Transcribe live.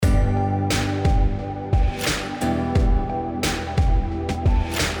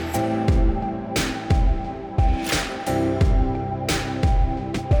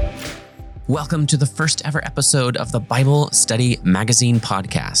Welcome to the first ever episode of the Bible Study Magazine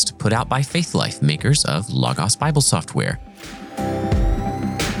podcast, put out by Faith Life, makers of Logos Bible software.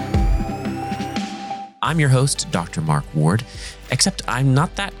 I'm your host, Dr. Mark Ward, except I'm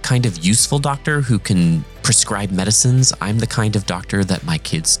not that kind of useful doctor who can prescribe medicines. I'm the kind of doctor that my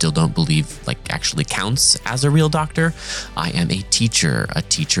kids still don't believe actually counts as a real doctor. I am a teacher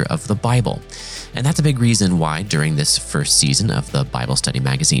of the Bible. And that's a big reason why during this first season of the Bible Study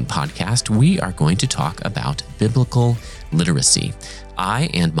Magazine podcast, we are going to talk about biblical literacy. I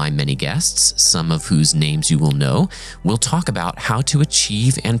and my many guests, some of whose names you will know, will talk about how to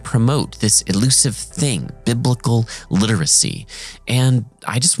achieve and promote this elusive thing, biblical literacy. And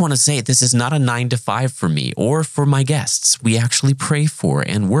I just want to say this is not a 9 to 5 for me or for my guests. We actually pray for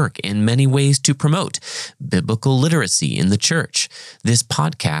and work in many ways to promote biblical literacy in the church. This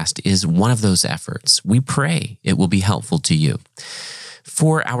podcast is one of those efforts. We pray it will be helpful to you.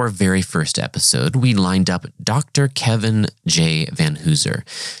 For our very first episode, we lined up Dr. Kevin J. Vanhoozer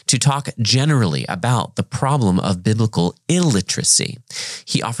to talk generally about the problem of biblical illiteracy.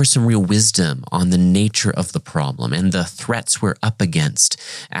 He offers some real wisdom on the nature of the problem and the threats we're up against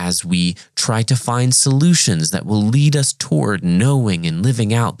as we try to find solutions that will lead us toward knowing and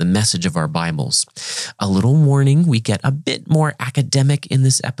living out the message of our Bibles. A little warning, we get a bit more academic in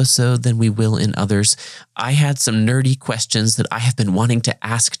this episode than we will in others. I had some nerdy questions that I have been wanting to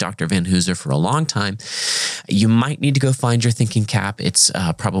ask Dr. Vanhoozer for a long time. You might need to go find your thinking cap. It's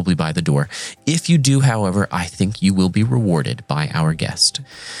probably by the door. If you do, however, I think you will be rewarded by our guest.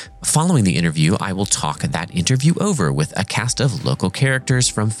 Following the interview, I will talk that interview over with a cast of local characters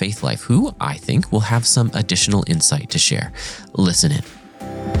from Faith Life who I think will have some additional insight to share. Listen in.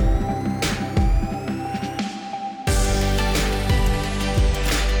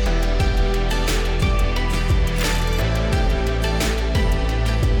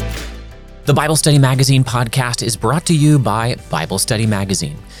 The Bible Study Magazine podcast is brought to you by Bible Study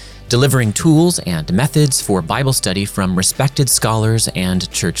Magazine, delivering tools and methods for Bible study from respected scholars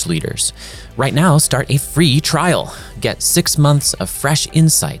and church leaders. Right now, start a free trial. Get 6 months of fresh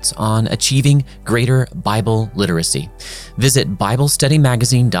insights on achieving greater Bible literacy. Visit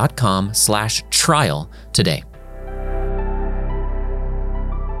BibleStudyMagazine.com/trial today.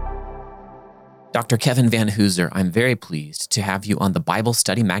 Dr. Kevin Vanhoozer, I'm very pleased to have you on the Bible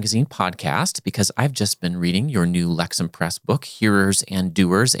Study Magazine podcast because I've just been reading your new Lexham Press book, Hearers and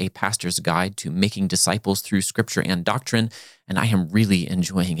Doers, A Pastor's Guide to Making Disciples Through Scripture and Doctrine, and I am really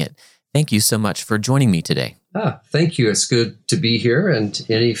enjoying it. Thank you so much for joining me today. Thank you. It's good to be here, and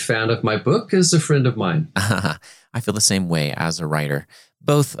any fan of my book is a friend of mine. I feel the same way as a writer.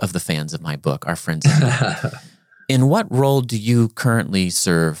 Both of the fans of my book are friends of mine. In what role do you currently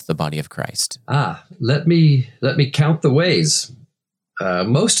serve the body of Christ? Let me count the ways.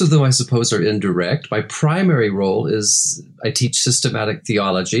 Most of them, I suppose, are indirect. My primary role is I teach systematic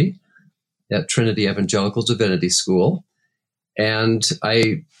theology at Trinity Evangelical Divinity School. And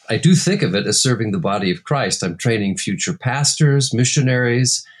I do think of it as serving the body of Christ. I'm training future pastors,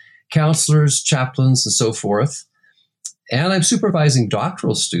 missionaries, counselors, chaplains, and so forth. And I'm supervising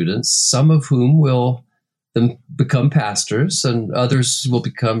doctoral students, some of whom will then become pastors, and others will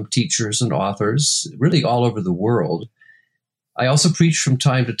become teachers and authors, really all over the world. I also preach from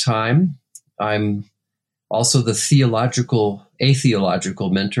time to time. I'm also the atheological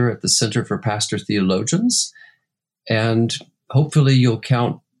mentor at the Center for Pastor Theologians. And hopefully you'll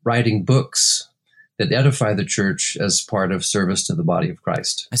count writing books that edify the church as part of service to the body of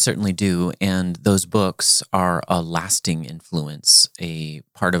Christ. I certainly do. And those books are a lasting influence, a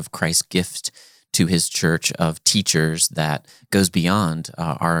part of Christ's gift to his church of teachers that goes beyond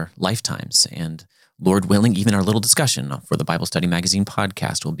our lifetimes. And Lord willing, even our little discussion for the Bible Study Magazine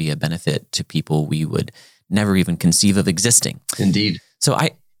podcast will be a benefit to people we would never even conceive of existing. Indeed. So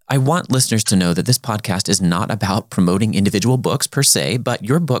I want listeners to know that this podcast is not about promoting individual books per se, but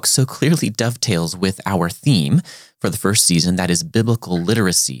your book so clearly dovetails with our theme for the first season, that is biblical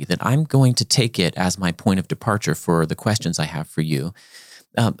literacy, that I'm going to take it as my point of departure for the questions I have for you.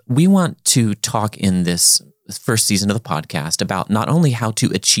 We want to talk in this first season of the podcast about not only how to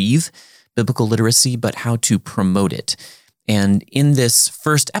achieve biblical literacy, but how to promote it. And in this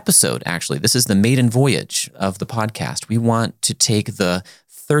first episode, actually, this is the maiden voyage of the podcast. We want to take the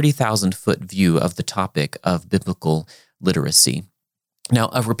 30,000-foot view of the topic of biblical literacy. Now,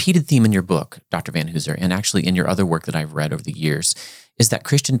 a repeated theme in your book, Dr. Vanhoozer, and actually in your other work that I've read over the years, is that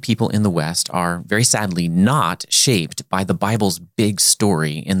Christian people in the West are, very sadly, not shaped by the Bible's big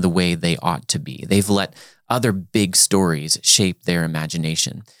story in the way they ought to be. They've let other big stories shape their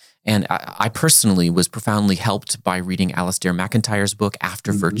imagination. And I personally was profoundly helped by reading Alistair McIntyre's book,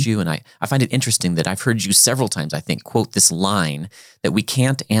 After Virtue. And I find it interesting that I've heard you several times, I think, quote this line that we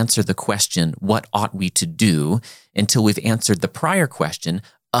can't answer the question, what ought we to do, until we've answered the prior question,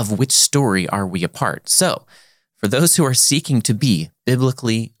 of which story are we a part? So for those who are seeking to be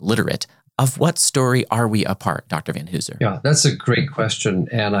biblically literate, of what story are we a part, Dr. Van Hooser? Yeah, that's a great question.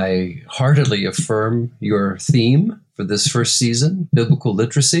 And I heartily affirm your theme for this first season, biblical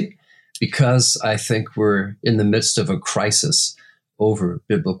literacy, because I think we're in the midst of a crisis over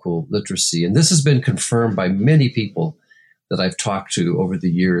biblical literacy. And this has been confirmed by many people that I've talked to over the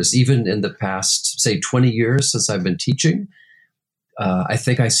years, even in the past, say, 20 years since I've been teaching. I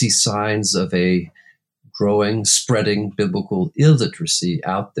think I see signs of a growing, spreading biblical illiteracy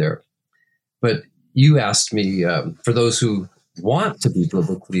out there. But you asked me, for those who want to be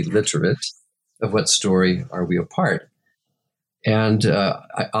biblically literate, of what story are we a part? And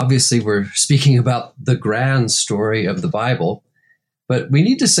obviously, we're speaking about the grand story of the Bible, but we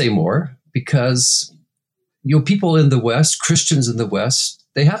need to say more because people in the West, Christians in the West,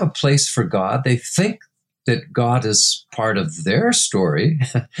 they have a place for God. They think that God is part of their story,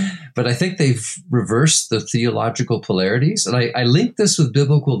 but I think they've reversed the theological polarities. And I link this with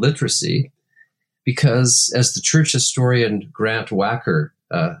biblical literacy because, as the church historian Grant Wacker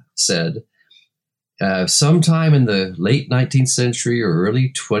said, sometime in the late 19th century or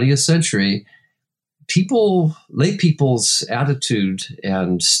early 20th century, lay people's attitude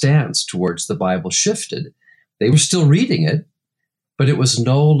and stance towards the Bible shifted. They were still reading it, but it was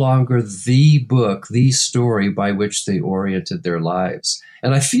no longer the book, the story by which they oriented their lives.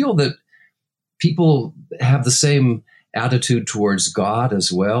 And I feel that people have the same attitude towards God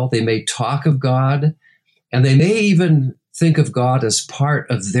as well. They may talk of God, and they may even think of God as part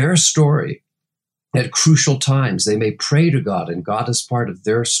of their story. At crucial times, they may pray to God, and God is part of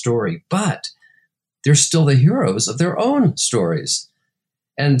their story, but they're still the heroes of their own stories.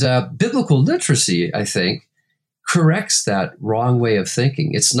 And biblical literacy, I think, corrects that wrong way of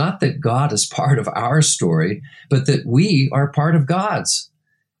thinking. It's not that God is part of our story, but that we are part of God's.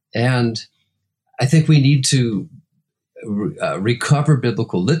 And I think we need to recover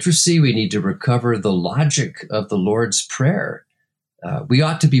biblical literacy. We need to recover the logic of the Lord's Prayer. We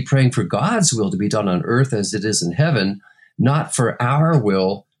ought to be praying for God's will to be done on earth as it is in heaven, not for our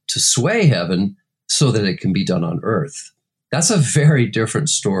will to sway heaven so that it can be done on earth. That's a very different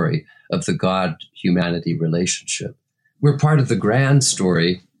story of the God-humanity relationship. We're part of the grand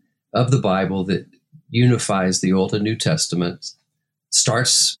story of the Bible that unifies the Old and New Testament,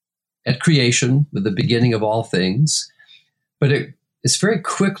 starts at creation with the beginning of all things, but it very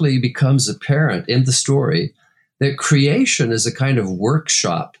quickly becomes apparent in the story that creation is a kind of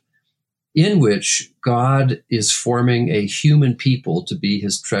workshop in which God is forming a human people to be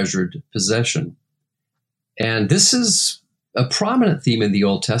his treasured possession. And this is a prominent theme in the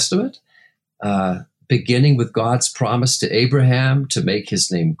Old Testament, beginning with God's promise to Abraham to make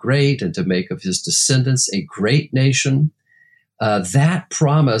his name great and to make of his descendants a great nation. That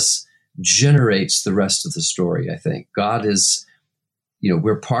promise generates the rest of the story, I think. God is,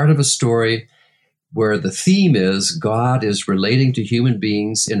 we're part of a story where the theme is God is relating to human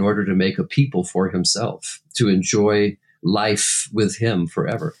beings in order to make a people for himself, to enjoy life with him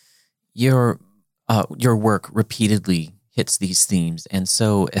forever. Your work repeatedly hits these themes and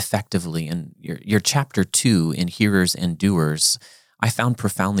so effectively. And your chapter 2 in Hearers and Doers, I found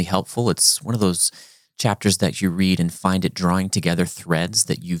profoundly helpful. It's one of those chapters that you read and find it drawing together threads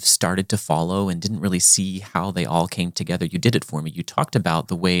that you've started to follow and didn't really see how they all came together. You did it for me. You talked about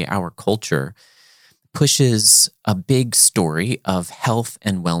the way our culture pushes a big story of health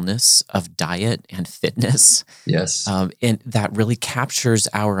and wellness, of diet and fitness. Yes. And that really captures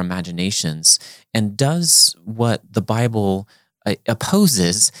our imaginations and does what the Bible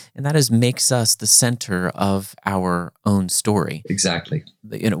opposes, and that is makes us the center of our own story. Exactly.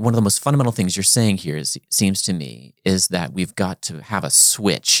 One of the most fundamental things you're saying here seems to me, is that we've got to have a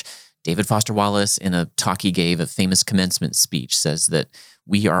switch. David Foster Wallace, in a talk he gave, a famous commencement speech, says that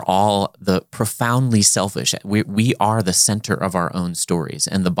we are all the profoundly selfish. We are the center of our own stories.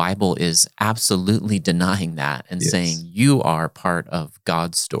 And the Bible is absolutely denying that and saying you are part of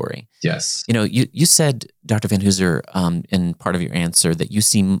God's story. Yes. You said, Dr. Van Hooser, in part of your answer, that you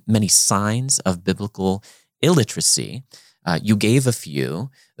see many signs of biblical illiteracy. You gave a few.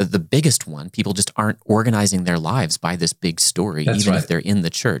 The biggest one, people just aren't organizing their lives by this big story, if they're in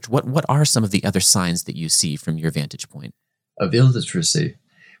the church. What are some of the other signs that you see from your vantage point? Of illiteracy?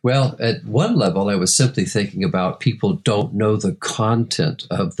 Well, at one level, I was simply thinking about people don't know the content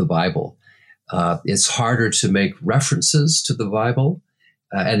of the Bible. It's harder to make references to the Bible.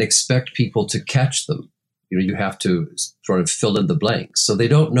 and expect people to catch them. You have to sort of fill in the blanks. So they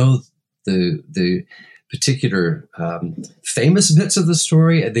don't know the particular famous bits of the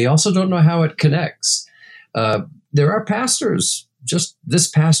story, and they also don't know how it connects. There are pastors just this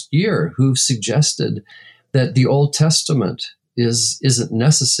past year who've suggested that the Old Testament isn't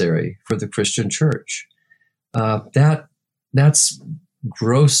necessary for the Christian church. That's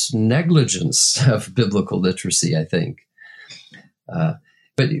gross negligence of biblical literacy, I think.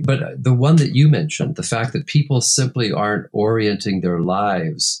 But the one that you mentioned, the fact that people simply aren't orienting their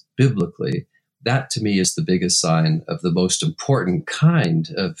lives biblically, that to me is the biggest sign of the most important kind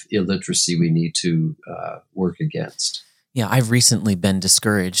of illiteracy we need to work against. Yeah, I've recently been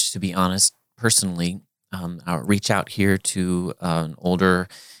discouraged, to be honest, personally. I'll reach out here to an older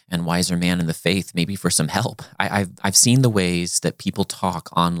and wiser man in the faith, maybe for some help. I've seen the ways that people talk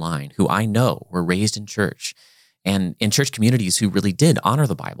online who I know were raised in church and in church communities who really did honor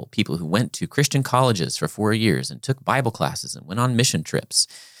the Bible, people who went to Christian colleges for 4 years and took Bible classes and went on mission trips.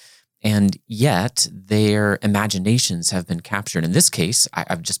 And yet their imaginations have been captured. In this case,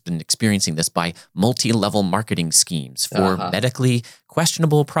 I've just been experiencing this by multi-level marketing schemes for medically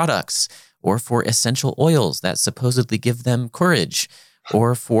questionable products, or for essential oils that supposedly give them courage,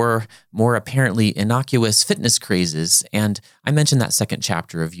 or for more apparently innocuous fitness crazes. And I mentioned that second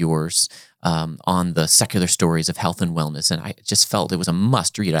chapter of yours on the secular stories of health and wellness, and I just felt it was a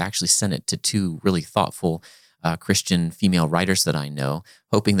must read. I actually sent it to 2 really thoughtful Christian female writers that I know,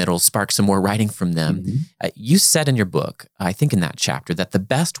 hoping that it'll spark some more writing from them. Mm-hmm. You said in your book, I think in that chapter, that the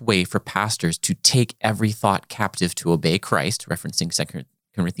best way for pastors to take every thought captive to obey Christ, referencing 2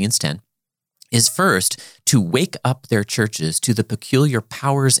 Corinthians 10, is first to wake up their churches to the peculiar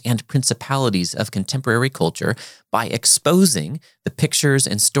powers and principalities of contemporary culture by exposing the pictures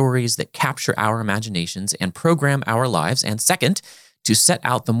and stories that capture our imaginations and program our lives. And second, to set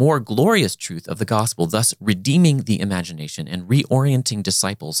out the more glorious truth of the gospel, thus redeeming the imagination and reorienting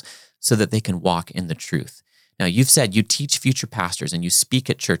disciples so that they can walk in the truth. Now, you've said you teach future pastors and you speak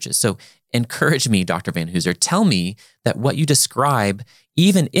at churches. So encourage me, Dr. Van Hooser. Tell me that what you describe,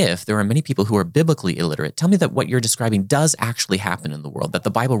 even if there are many people who are biblically illiterate, tell me that what you're describing does actually happen in the world, that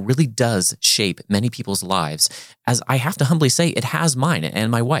the Bible really does shape many people's lives, as I have to humbly say it has mine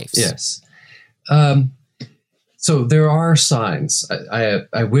and my wife's. Yes. So there are signs.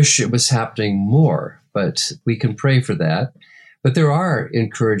 I wish it was happening more, but we can pray for that. But there are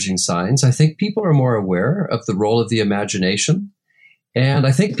encouraging signs. I think people are more aware of the role of the imagination, and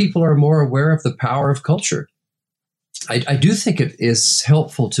I think people are more aware of the power of culture. I do think it is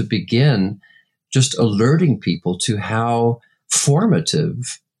helpful to begin just alerting people to how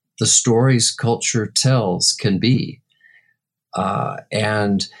formative the stories culture tells can be.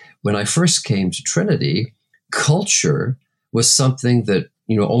 And when I first came to Trinity, culture was something that,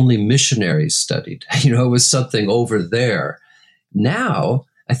 only missionaries studied. It was something over there. Now,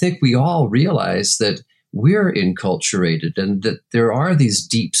 I think we all realize that we're enculturated and that there are these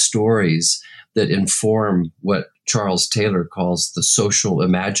deep stories that inform what Charles Taylor calls the social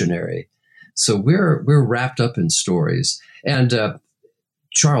imaginary. So we're wrapped up in stories. And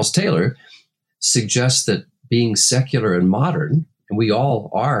Charles Taylor suggests that being secular and modern, and we all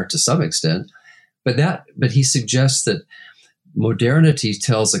are to some extent, but he suggests that modernity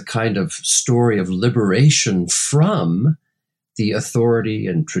tells a kind of story of liberation from the authority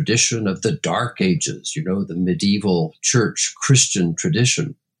and tradition of the Dark Ages, the medieval church Christian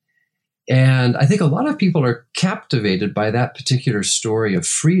tradition. And I think a lot of people are captivated by that particular story of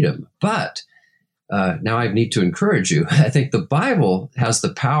freedom. But now I need to encourage you. I think the Bible has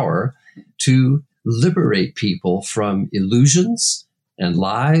the power to liberate people from illusions and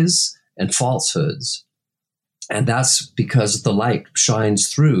lies and falsehoods. And that's because the light shines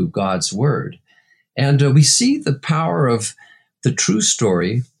through God's word. And we see the power of the true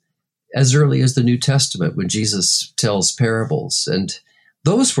story as early as the New Testament when Jesus tells parables. And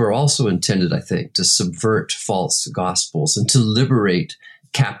those were also intended, I think, to subvert false gospels and to liberate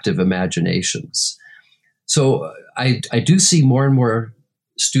captive imaginations. So I do see more and more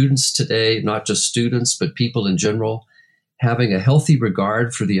students today, not just students, but people in general, having a healthy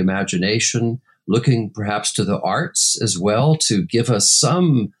regard for the imagination, looking perhaps to the arts as well to give us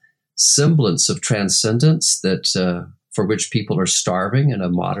some semblance of transcendence that for which people are starving in a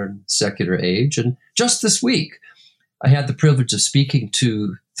modern secular age. And just this week, I had the privilege of speaking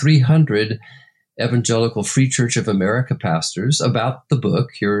to 300 Evangelical Free Church of America pastors about the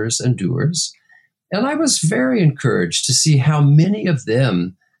book, Hearers and Doers. And I was very encouraged to see how many of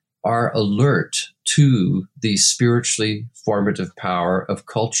them are alert to the spiritually formative power of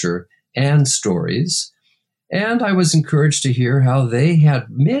culture and stories. And I was encouraged to hear how they had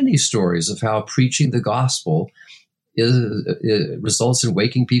many stories of how preaching the gospel results in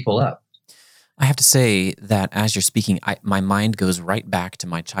waking people up. I have to say that as you're speaking, my mind goes right back to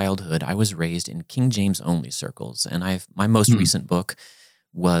my childhood. I was raised in King James only circles, and my most recent book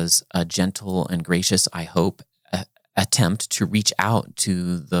was a gentle and gracious, I hope, attempt to reach out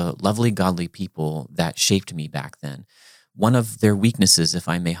to the lovely, godly people that shaped me back then. One of their weaknesses, if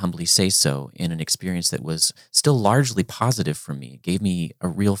I may humbly say so, in an experience that was still largely positive for me, gave me a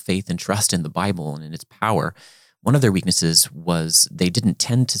real faith and trust in the Bible and in its power. One of their weaknesses was they didn't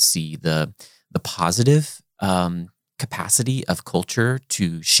tend to see the positive capacity of culture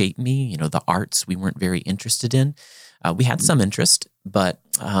to shape me. The arts we weren't very interested in. We had some interest, but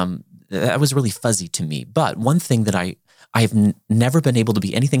that was really fuzzy to me. But one thing that I've never been able to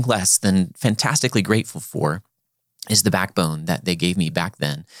be anything less than fantastically grateful for is the backbone that they gave me back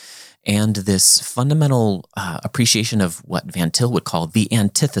then. And this fundamental appreciation of what Van Til would call the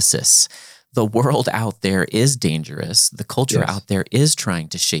antithesis. The world out there is dangerous. The culture out there is trying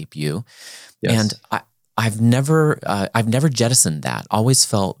to shape you. Yes. And I've never jettisoned that. Always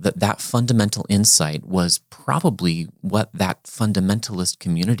felt that fundamental insight was probably what that fundamentalist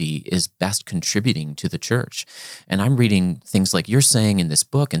community is best contributing to the church. And I'm reading things like you're saying in this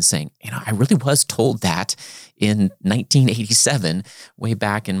book and saying, I really was told that in 1987, way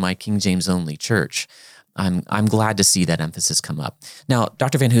back in my King James only church. I'm glad to see that emphasis come up. Now,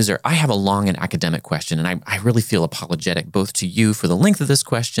 Dr. Van Hooser, I have a long and academic question, and I really feel apologetic both to you for the length of this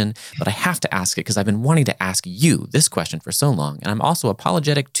question, but I have to ask it because I've been wanting to ask you this question for so long. And I'm also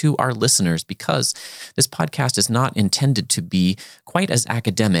apologetic to our listeners because this podcast is not intended to be quite as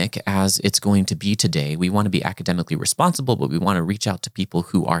academic as it's going to be today. We want to be academically responsible, but we want to reach out to people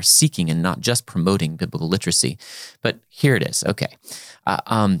who are seeking and not just promoting biblical literacy. But here it is. Okay.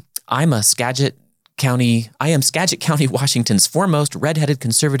 I am Skagit County, Washington's foremost redheaded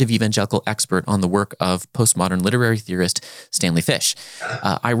conservative evangelical expert on the work of postmodern literary theorist Stanley Fish.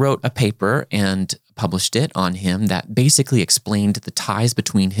 I wrote a paper and published it on him that basically explained the ties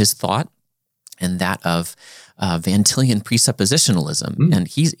between his thought and that of Van Tilian presuppositionalism. And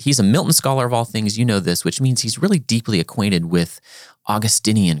he's a Milton scholar of all things, you know this, which means he's really deeply acquainted with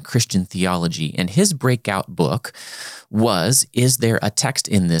Augustinian Christian theology. And his breakout book was, Is There a Text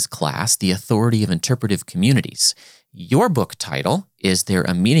in This Class? The Authority of Interpretive Communities. Your book title, Is There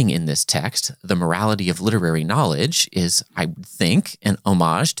a Meaning in This Text? The Morality of Literary Knowledge, is, I think, an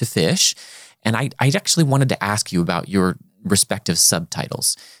homage to Fish. And I actually wanted to ask you about your respective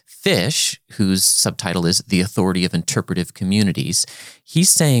subtitles. Fish, whose subtitle is The Authority of Interpretive Communities, he's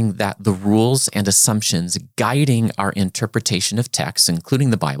saying that the rules and assumptions guiding our interpretation of texts,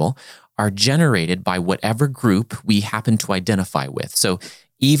 including the Bible, are generated by whatever group we happen to identify with. So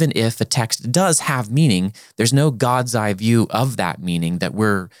even if a text does have meaning, there's no God's eye view of that meaning that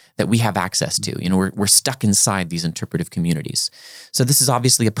we have access to. We're stuck inside these interpretive communities. So this is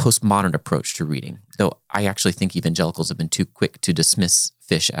obviously a postmodern approach to reading, though I actually think evangelicals have been too quick to dismiss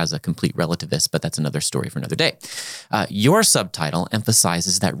Fish as a complete relativist, but that's another story for another day. Your subtitle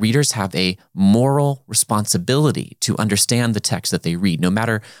emphasizes that readers have a moral responsibility to understand the text that they read, no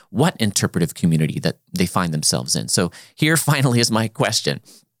matter what interpretive community that they find themselves in. So here finally is my question.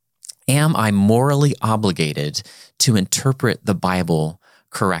 Am I morally obligated to interpret the Bible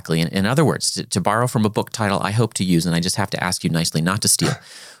correctly? In other words, to borrow from a book title I hope to use, and I just have to ask you nicely not to steal,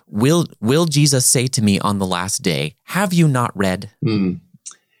 will Jesus say to me on the last day, have you not read?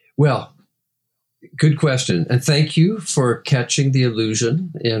 Well, good question. And thank you for catching the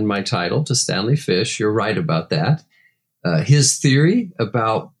allusion in my title to Stanley Fish. You're right about that. His theory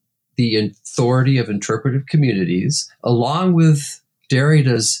about the authority of interpretive communities, along with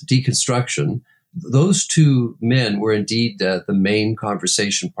Derrida's deconstruction, those two men were indeed the main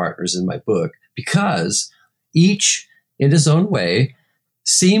conversation partners in my book, because each, in his own way,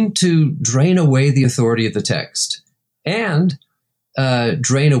 seemed to drain away the authority of the text and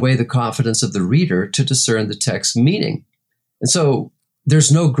drain away the confidence of the reader to discern the text's meaning. And so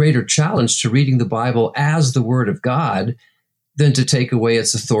there's no greater challenge to reading the Bible as the Word of God than to take away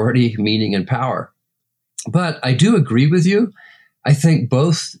its authority, meaning, and power. But I do agree with you. I think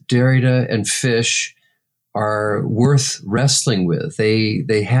both Derrida and Fish are worth wrestling with.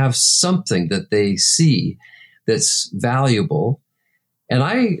 They have something that they see that's valuable. And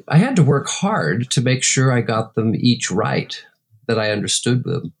I had to work hard to make sure I got them each right, that I understood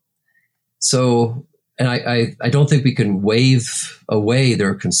them. So, and I don't think we can wave away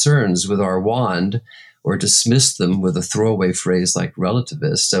their concerns with our wand or dismiss them with a throwaway phrase like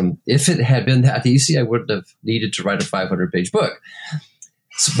relativist. If it had been that easy, I wouldn't have needed to write a 500-page book.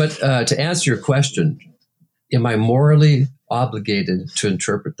 So, but to answer your question, am I morally obligated to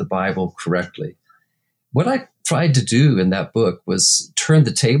interpret the Bible correctly? What I tried to do in that book was turn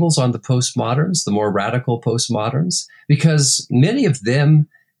the tables on the postmoderns, the more radical postmoderns, because many of them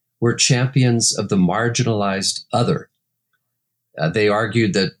were champions of the marginalized other. They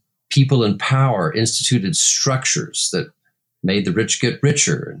argued that people in power instituted structures that made the rich get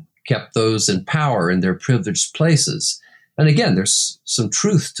richer and kept those in power in their privileged places. And again, there's some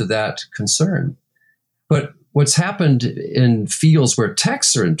truth to that concern. But what's happened in fields where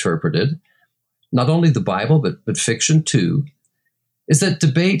texts are interpreted, not only the Bible, but fiction too, is that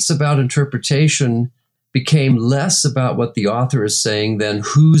debates about interpretation became less about what the author is saying than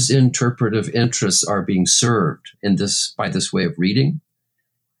whose interpretive interests are being served by this way of reading.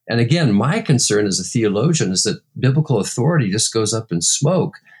 And again, my concern as a theologian is that biblical authority just goes up in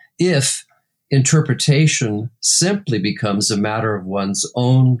smoke if interpretation simply becomes a matter of one's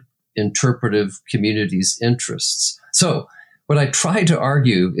own interpretive community's interests. So what I try to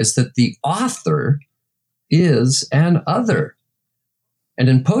argue is that the author is an other. And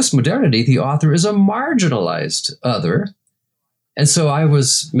in postmodernity, the author is a marginalized other. And so I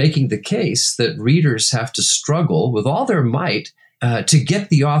was making the case that readers have to struggle with all their might to get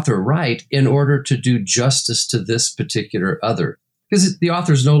the author right in order to do justice to this particular other, because the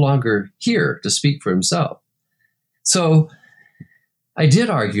author is no longer here to speak for himself. So I did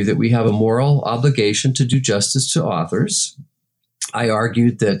argue that we have a moral obligation to do justice to authors. I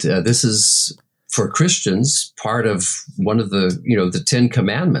argued that this is, for Christians, part of one of the 10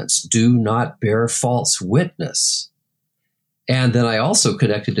 commandments: do not bear false witness. And then I also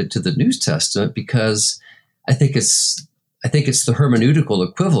connected it to the New Testament because I think it's the hermeneutical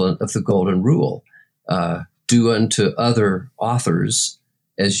equivalent of the Golden Rule. Do unto other authors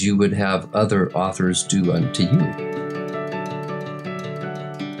as you would have other authors do unto you.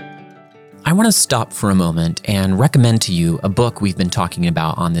 I want to stop for a moment and recommend to you a book we've been talking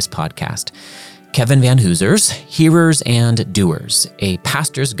about on this podcast. Kevin Vanhoozer's Hearers and Doers, a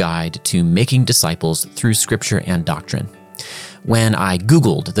pastor's guide to making disciples through scripture and doctrine. When I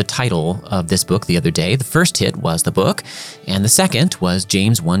Googled the title of this book the other day, the first hit was the book, and the second was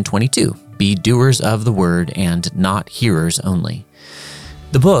James 1:22, be doers of the word and not hearers only.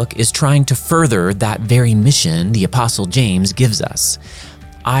 The book is trying to further that very mission the Apostle James gives us.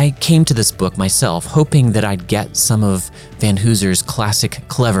 I came to this book myself hoping that I'd get some of Vanhoozer's classic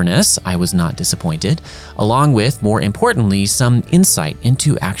cleverness. I was not disappointed, along with, more importantly, some insight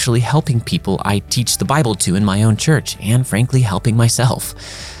into actually helping people I teach the Bible to in my own church, and frankly, helping myself.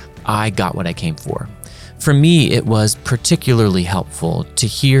 I got what I came for. For me, it was particularly helpful to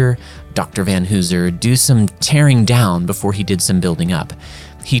hear Dr. Vanhoozer do some tearing down before he did some building up.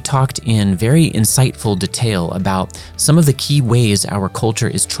 He talked in very insightful detail about some of the key ways our culture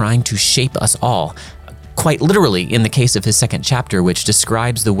is trying to shape us all, quite literally in the case of his second chapter, which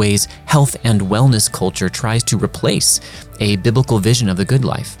describes the ways health and wellness culture tries to replace a biblical vision of the good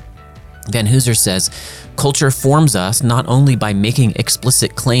life. Vanhoozer says, culture forms us not only by making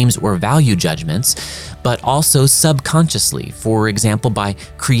explicit claims or value judgments, but also subconsciously, for example, by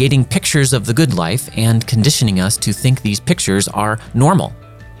creating pictures of the good life and conditioning us to think these pictures are normal.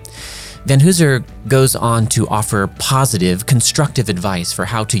 Vanhoozer goes on to offer positive, constructive advice for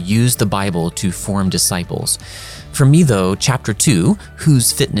how to use the Bible to form disciples. For me, though, chapter 2,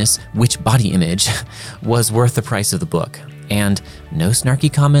 Whose Fitness, Which Body Image, was worth the price of the book. And no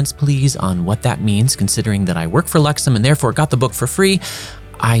snarky comments, please, on what that means, considering that I work for Lexham and therefore got the book for free.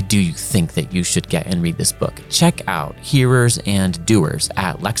 I do think that you should get and read this book. Check out Hearers and Doers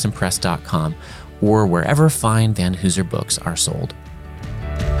at lexhampress.com or wherever fine Vanhoozer books are sold.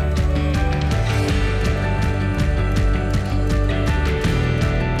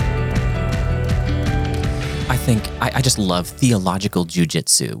 I just love theological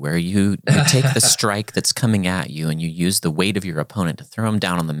jujitsu, where you take the strike that's coming at you and you use the weight of your opponent to throw him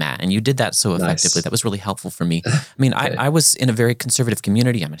down on the mat. And you did that so effectively. Nice. That was really helpful for me. I mean, okay. I was in a very conservative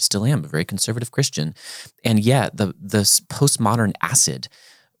community. I mean, I still am a very conservative Christian. And yet the postmodern acid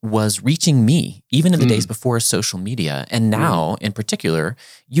was reaching me, even in the days before social media. And now, in particular,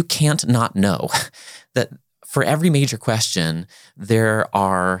 you can't not know that for every major question, there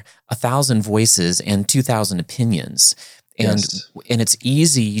are 1,000 voices and 2,000 opinions. And it's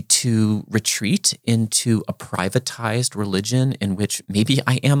easy to retreat into a privatized religion in which maybe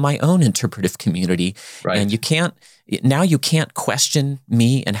I am my own interpretive community. Right. And you can't question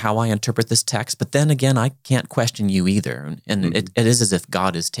me and how I interpret this text, but then again, I can't question you either. And it is as if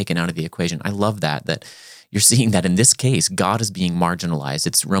God is taken out of the equation. I love that you're seeing that in this case, God is being marginalized.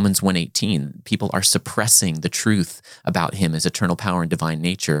 It's Romans 1:18. People are suppressing the truth about him as eternal power and divine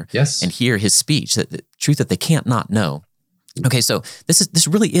nature. Yes. And hear his speech, the truth that they can't not know. Okay, so this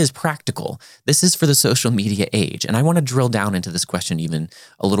really is practical. This is for the social media age. And I want to drill down into this question even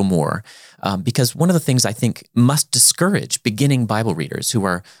a little more, because one of the things I think must discourage beginning Bible readers who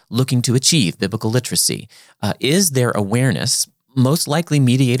are looking to achieve biblical literacy is their awareness, most likely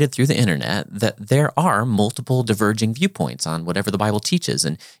mediated through the internet, that there are multiple diverging viewpoints on whatever the Bible teaches.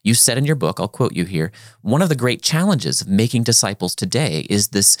 And you said in your book, I'll quote you here, one of the great challenges of making disciples today is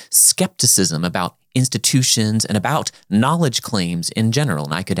this skepticism about institutions and about knowledge claims in general.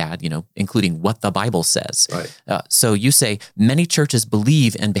 And I could add, including what the Bible says. Right. So you say many churches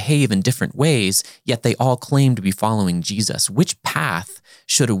believe and behave in different ways, yet they all claim to be following Jesus. Which path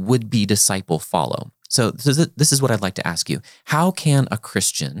should a would-be disciple follow? So this is what I'd like to ask you. How can a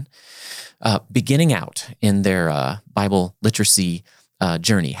Christian, beginning out in their Bible literacy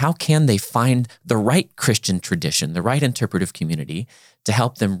journey, how can they find the right Christian tradition, the right interpretive community to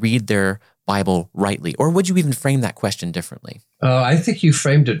help them read their Bible rightly? Or would you even frame that question differently? I think you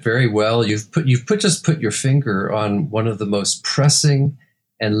framed it very well. You've put your finger on one of the most pressing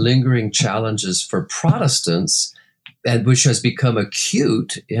and lingering challenges for Protestants, and which has become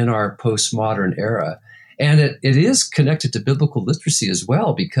acute in our postmodern era. And it is connected to biblical literacy as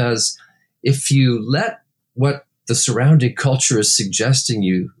well, because if you let what the surrounding culture is suggesting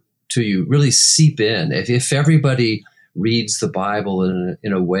to you really seep in, if everybody reads the Bible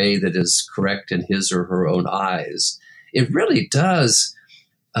in a way that is correct in his or her own eyes, it really does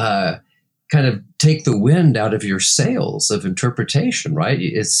kind of take the wind out of your sails of interpretation, right?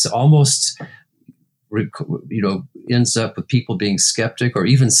 It's almost, ends up with people being skeptic or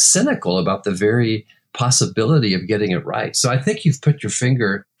even cynical about the very possibility of getting it right. So I think you've put your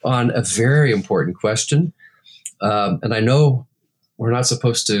finger on a very important question. And I know we're not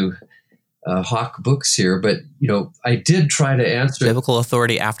supposed to hawk books here, but I did try to answer biblical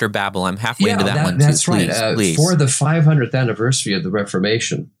authority after Babel. I'm halfway into that one too. That's right. Please. For the 500th anniversary of the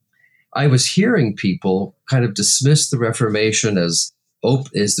Reformation, I was hearing people kind of dismiss the Reformation as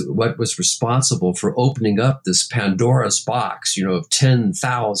what was responsible for opening up this Pandora's box, of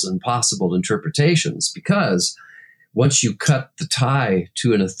 10,000 possible interpretations, because once you cut the tie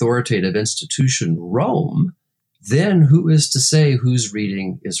to an authoritative institution, Rome, then who is to say whose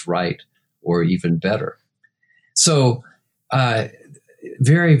reading is right or even better? So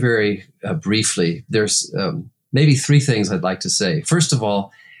very, very briefly, there's maybe three things I'd like to say. First of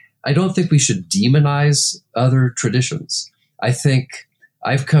all, I don't think we should demonize other traditions. I think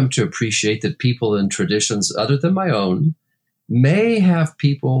I've come to appreciate that people in traditions other than my own may have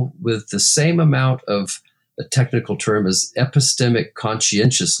people with the same amount of, a technical term is epistemic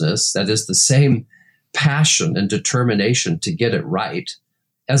conscientiousness, that is the same passion and determination to get it right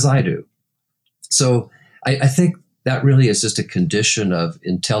as I do. So I think that really is just a condition of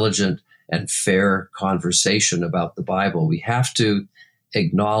intelligent and fair conversation about the Bible. We have to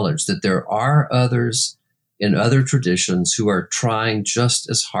acknowledge that there are others in other traditions who are trying just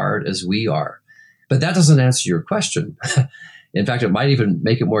as hard as we are. But that doesn't answer your question. In fact, it might even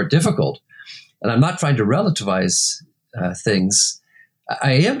make it more difficult. And I'm not trying to relativize things.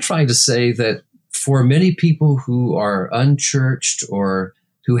 I am trying to say that for many people who are unchurched or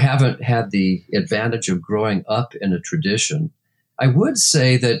who haven't had the advantage of growing up in a tradition, I would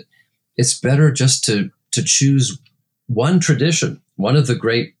say that it's better just to choose one tradition, one of the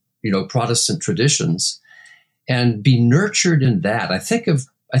great, Protestant traditions, and be nurtured in that. I think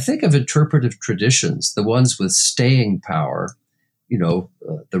of interpretive traditions, the ones with staying power,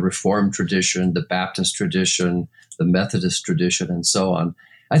 the Reformed tradition, the Baptist tradition, the Methodist tradition, and so on.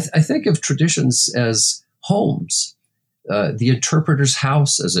 I think of traditions as homes, the interpreter's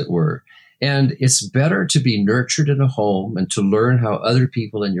house, as it were. And it's better to be nurtured in a home and to learn how other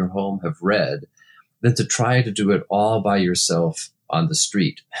people in your home have read than to try to do it all by yourself on the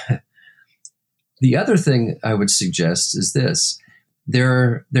street. The other thing I would suggest is this.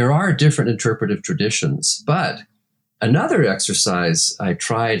 There are different interpretive traditions, but another exercise I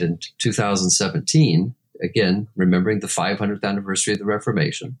tried in 2017, again, remembering the 500th anniversary of the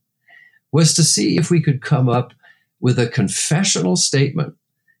Reformation, was to see if we could come up with a confessional statement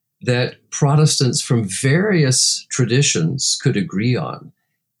that Protestants from various traditions could agree on.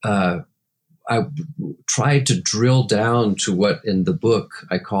 I tried to drill down to what in the book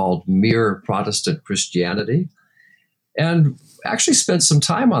I called mere Protestant Christianity, and actually spent some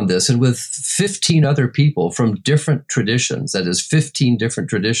time on this. And with 15 other people from different traditions, that is 15 different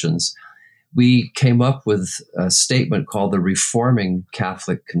traditions, we came up with a statement called the Reforming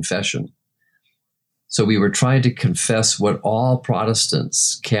Catholic Confession. So we were trying to confess what all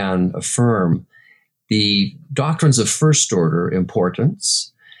Protestants can affirm, the doctrines of first order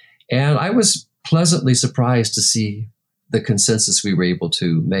importance. And I was pleasantly surprised to see the consensus we were able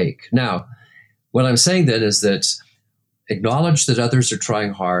to make. Now, what I'm saying then is that acknowledge that others are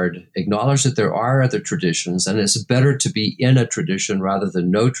trying hard, acknowledge that there are other traditions, and it's better to be in a tradition rather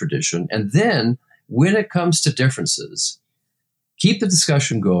than no tradition. And then when it comes to differences, keep the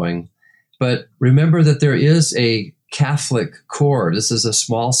discussion going, but remember that there is a Catholic core. This is a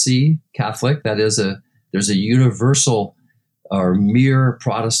small c Catholic. That is there's a universal or mere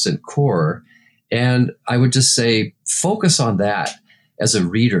Protestant core. And I would just say, focus on that as a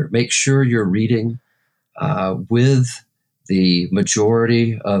reader. Make sure you're reading with the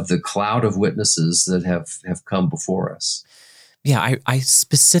majority of the cloud of witnesses that have come before us. Yeah, I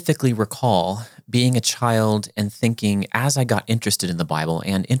specifically recall being a child and thinking, as I got interested in the Bible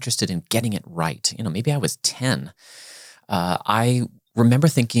and interested in getting it right, maybe I was 10, I remember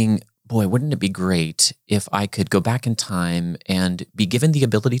thinking, boy, wouldn't it be great if I could go back in time and be given the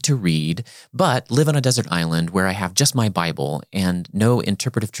ability to read, but live on a desert island where I have just my Bible and no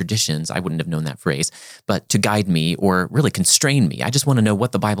interpretive traditions, I wouldn't have known that phrase, but to guide me or really constrain me. I just want to know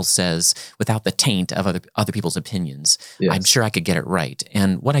what the Bible says without the taint of other people's opinions. Yes. I'm sure I could get it right.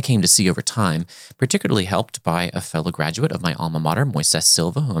 And what I came to see over time, particularly helped by a fellow graduate of my alma mater, Moises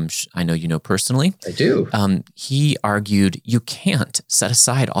Silva, who I know you know personally. I do. He argued you can't set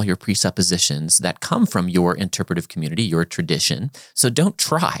aside all your presuppositions that come from your interpretive community, your tradition. So don't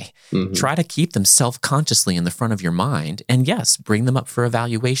try. Mm-hmm. Try to keep them self-consciously in the front of your mind. And yes, bring them up for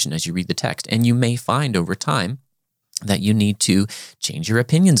evaluation as you read the text. And you may find over time that you need to change your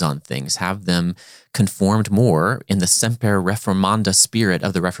opinions on things, have them conformed more in the semper reformanda spirit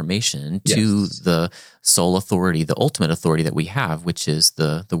of the Reformation to the sole authority, the ultimate authority that we have, which is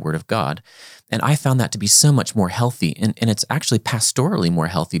the Word of God. And I found that to be so much more healthy. And it's actually pastorally more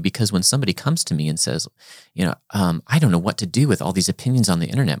healthy, because when somebody comes to me and says, I don't know what to do with all these opinions on the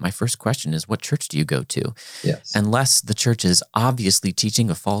internet, my first question is, what church do you go to? Yes. Unless the church is obviously teaching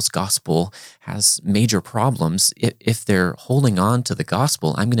a false gospel, has major problems, if they're holding on to the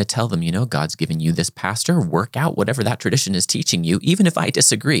gospel, I'm going to tell them, God's given you this pastor, work out whatever that tradition is teaching you, even if I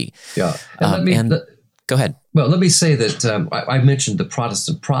disagree. Yeah. Go ahead. Well, let me say that I mentioned the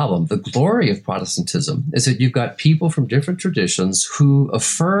Protestant problem. The glory of Protestantism is that you've got people from different traditions who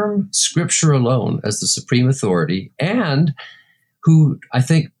affirm Scripture alone as the supreme authority, and who, I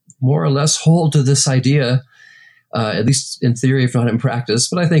think, more or less hold to this idea, at least in theory, if not in practice,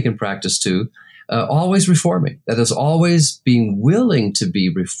 but I think in practice too, always reforming. That is, always being willing to be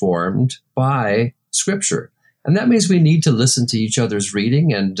reformed by Scripture. And that means we need to listen to each other's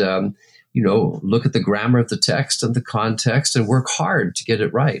reading and look at the grammar of the text and the context and work hard to get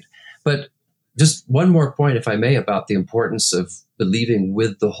it right. But just one more point, if I may, about the importance of believing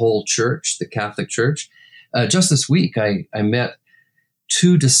with the whole church, the Catholic Church. Just this week, I met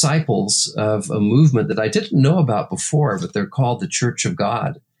two disciples of a movement that I didn't know about before, but they're called the Church of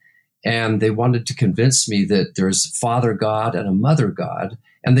God. And they wanted to convince me that there's Father God and a Mother God.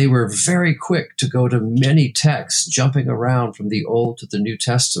 And they were very quick to go to many texts, jumping around from the Old to the New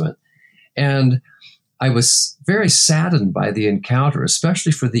Testament. And I was very saddened by the encounter,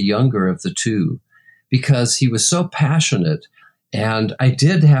 especially for the younger of the two, because he was so passionate. And I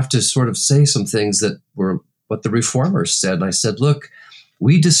did have to sort of say some things that were what the reformers said. And I said, look,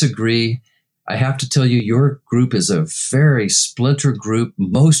 we disagree. I have to tell you, your group is a very splinter group.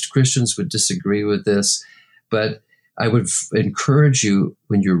 Most Christians would disagree with this. But I would encourage you,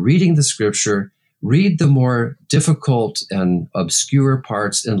 when you're reading the Scripture, read the more difficult and obscure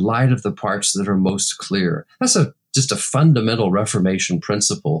parts in light of the parts that are most clear. That's just a fundamental Reformation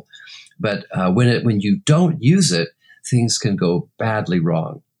principle. But when you don't use it, things can go badly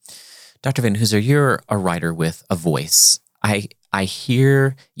wrong. Dr. Van Hooser, you're a writer with a voice. I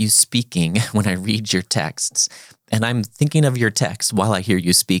hear you speaking when I read your texts, and I'm thinking of your text while I hear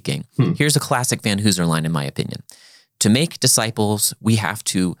you speaking. Here's a classic Van Hooser line, in my opinion. To make disciples, we have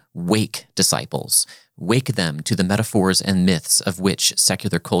to wake disciples, wake them to the metaphors and myths of which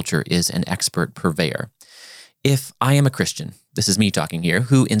secular culture is an expert purveyor. If I am a Christian, this is me talking here,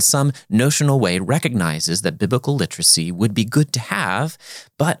 who in some notional way recognizes that biblical literacy would be good to have,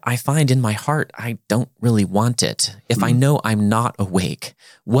 but I find in my heart I don't really want it. If I know I'm not awake,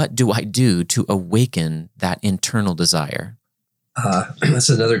 what do I do to awaken that internal desire? That's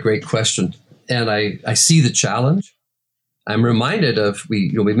another great question. And I see the challenge. I'm reminded of,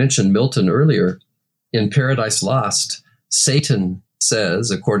 we mentioned Milton earlier. In Paradise Lost, Satan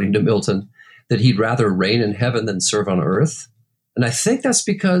says, according to Milton, that he'd rather reign in heaven than serve on earth. And I think that's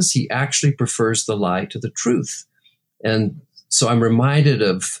because he actually prefers the lie to the truth. And so I'm reminded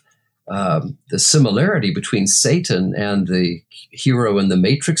of the similarity between Satan and the hero in the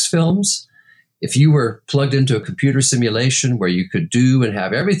Matrix films. If you were plugged into a computer simulation where you could do and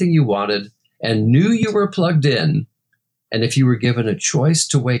have everything you wanted and knew you were plugged in, and if you were given a choice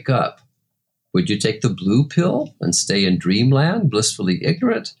to wake up, would you take the blue pill and stay in dreamland, blissfully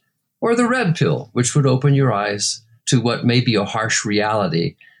ignorant, or the red pill, which would open your eyes to what may be a harsh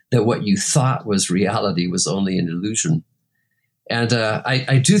reality, that what you thought was reality was only an illusion? And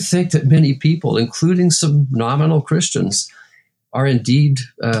I do think that many people, including some nominal Christians, are indeed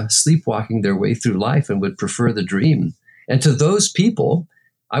sleepwalking their way through life and would prefer the dream. And to those people,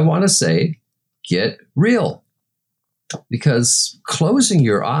 I want to say, get real. Because closing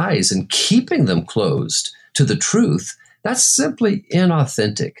your eyes and keeping them closed to the truth, that's simply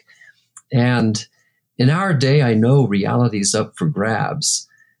inauthentic. And in our day, I know reality is up for grabs.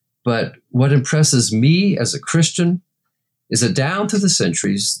 But what impresses me as a Christian is that down through the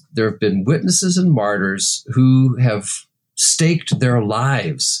centuries, there have been witnesses and martyrs who have staked their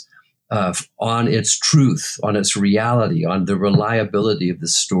lives on its truth, on its reality, on the reliability of the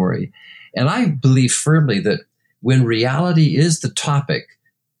story. And I believe firmly that when reality is the topic,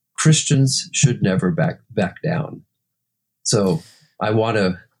 Christians should never back down. So I want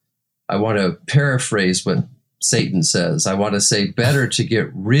to paraphrase what Satan says. I want to say, better to get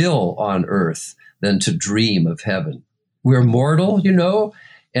real on earth than to dream of heaven. We're mortal,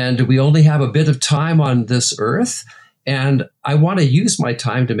 and we only have a bit of time on this earth. And I want to use my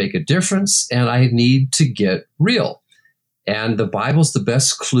time to make a difference, and I need to get real. And the Bible's the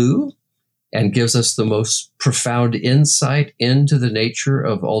best clue and gives us the most profound insight into the nature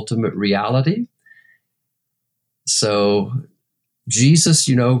of ultimate reality. So Jesus,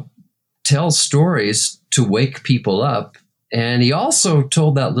 tells stories to wake people up. And he also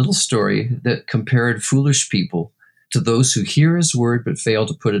told that little story that compared foolish people to those who hear his word but fail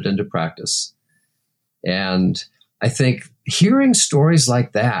to put it into practice. And I think hearing stories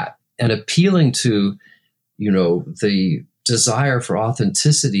like that and appealing to, the desire for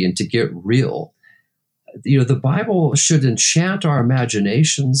authenticity and to get real, the Bible should enchant our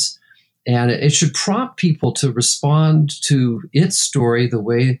imaginations, and it should prompt people to respond to its story the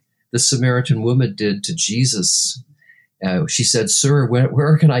way the Samaritan woman did to Jesus. She said, "Sir,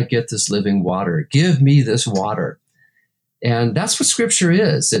 where can I get this living water? Give me this water." And that's what Scripture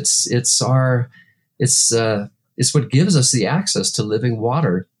is. It's what gives us the access to living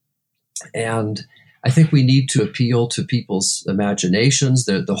water. And I think we need to appeal to people's imaginations,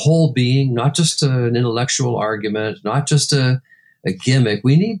 the whole being, not just an intellectual argument, not just a gimmick.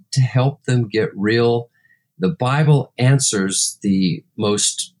 We need to help them get real. The Bible answers the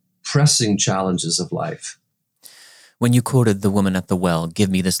most pressing challenges of life. When you quoted the woman at the well, "Give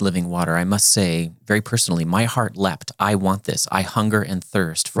me this living water," I must say, very personally, my heart leapt. I want this. I hunger and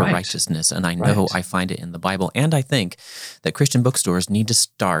thirst for righteousness, and I know I find it in the Bible. And I think that Christian bookstores need to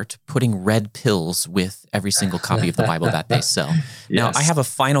start putting red pills with every single copy of the Bible that they sell. Yes. Now, I have a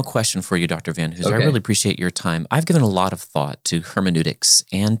final question for you, Dr. Van Hooser. Okay. I really appreciate your time. I've given a lot of thought to hermeneutics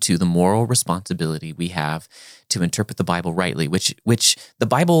and to the moral responsibility we have to interpret the Bible rightly, which the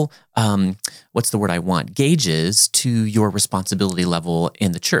Bible, what's the word I want, gauges to your responsibility level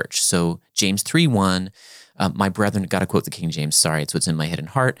in the church. So James 3:1, my brethren, got to quote the King James, sorry, it's what's in my head and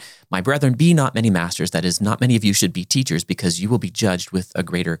heart. "My brethren, be not many masters, that is, not many of you should be teachers, because you will be judged with a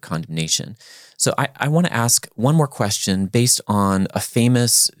greater condemnation." So I want to ask one more question based on a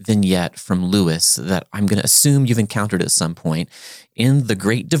famous vignette from Lewis that I'm going to assume you've encountered at some point. In The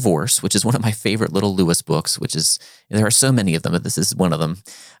Great Divorce, which is one of my favorite little Lewis books, there are so many of them, but this is one of them.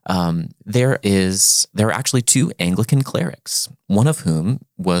 There are actually two Anglican clerics, one of whom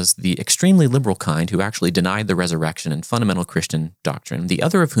was the extremely liberal kind who actually denied the resurrection and fundamental Christian doctrine, the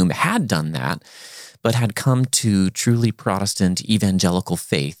other of whom had done that, but had come to truly Protestant evangelical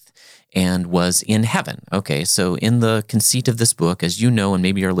faith and was in heaven. Okay, so in the conceit of this book, as you know, and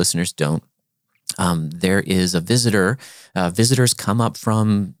maybe our listeners don't, there is a visitor. Visitors come up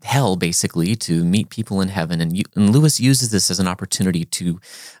from hell, basically, to meet people in heaven. And Lewis uses this as an opportunity to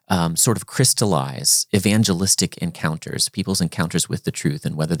sort of crystallize evangelistic encounters, people's encounters with the truth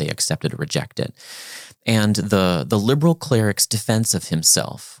and whether they accept it or reject it. And the liberal cleric's defense of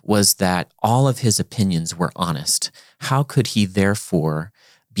himself was that all of his opinions were honest. How could he therefore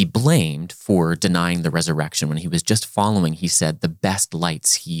be blamed for denying the resurrection when he was just following, he said, the best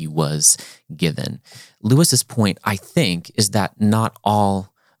lights he was given? Lewis's point, I think, is that not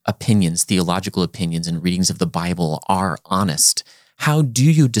all opinions, theological opinions and readings of the Bible are honest. How do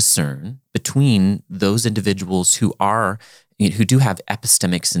you discern between those individuals who are, who do have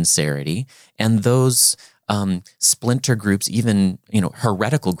epistemic sincerity, and those splinter groups, even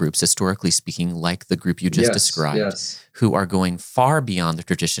heretical groups, historically speaking, like the group you just described, who are going far beyond the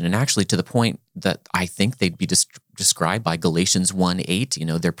tradition, and actually to the point that I think they'd be described by Galatians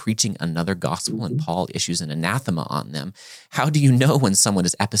 1:8. They're preaching another gospel, and Paul issues an anathema on them. How do you know when someone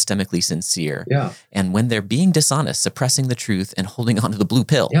is epistemically sincere? Yeah. And when they're being dishonest, suppressing the truth, and holding on to the blue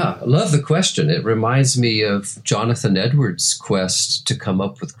pill? Yeah, I love the question. It reminds me of Jonathan Edwards' quest to come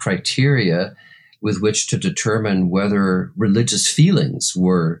up with criteria with which to determine whether religious feelings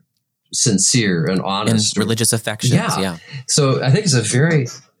were sincere and honest. And religious affections, yeah. So I think it's a very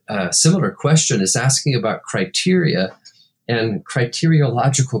similar question. It's asking about criteria, and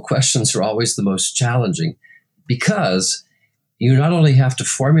criteriological questions are always the most challenging because you not only have to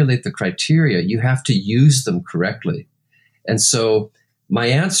formulate the criteria, you have to use them correctly. And so my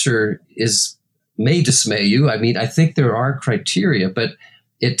answer may dismay you. I mean, I think there are criteria, but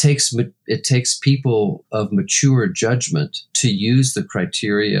it takes people of mature judgment to use the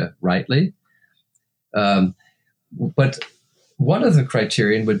criteria rightly. But one of the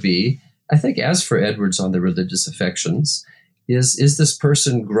criterion would be, I think, as for Edwards on the religious affections, is this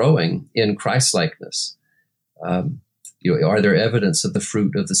person growing in Christ-likeness? Are there evidence of the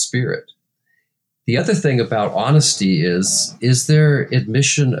fruit of the Spirit? The other thing about honesty is there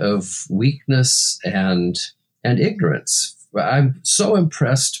admission of weakness and ignorance? I'm so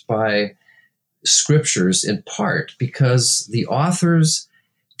impressed by scriptures in part because the authors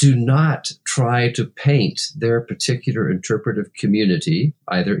do not try to paint their particular interpretive community,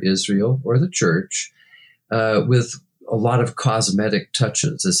 either Israel or the church, with a lot of cosmetic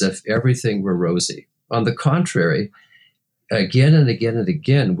touches, as if everything were rosy. On the contrary, again and again and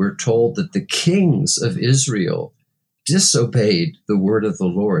again, we're told that the kings of Israel disobeyed the word of the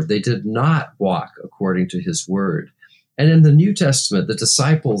Lord. They did not walk according to his word. And in the New Testament, the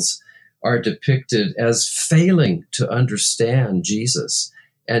disciples are depicted as failing to understand Jesus.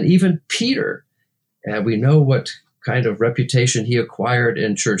 And even Peter, and we know what kind of reputation he acquired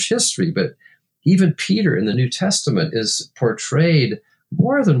in church history, but even Peter in the New Testament is portrayed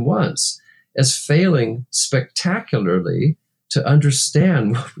more than once as failing spectacularly to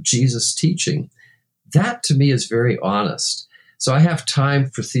understand Jesus' teaching. That to me is very honest. So I have time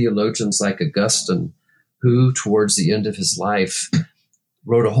for theologians like Augustine, who towards the end of his life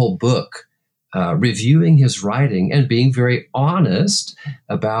wrote a whole book reviewing his writing and being very honest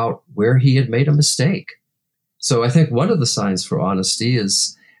about where he had made a mistake. So I think one of the signs for honesty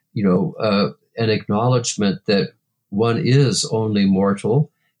is, an acknowledgement that one is only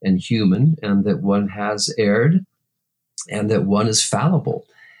mortal and human, and that one has erred, and that one is fallible.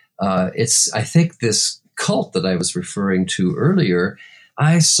 I think this cult that I was referring to earlier,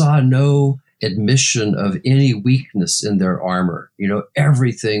 I saw no admission of any weakness in their armor.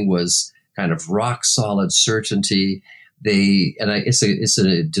 Everything was kind of rock solid certainty. It's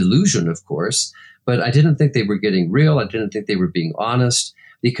a delusion, of course, but I didn't think they were getting real. I didn't think they were being honest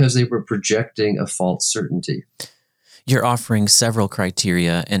because they were projecting a false certainty. You're offering several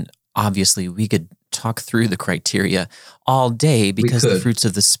criteria, and obviously we could talk through the criteria all day because the fruits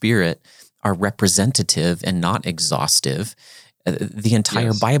of the Spirit are representative and not exhaustive. The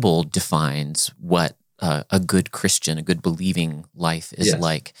entire Bible defines what a good Christian, a good believing life is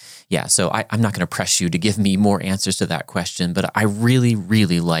like. Yeah, so I'm not going to press you to give me more answers to that question, but I really,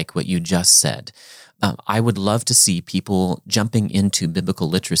 really like what you just said. I would love to see people jumping into biblical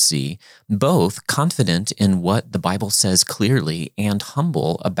literacy, both confident in what the Bible says clearly and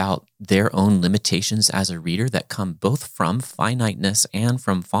humble about their own limitations as a reader that come both from finiteness and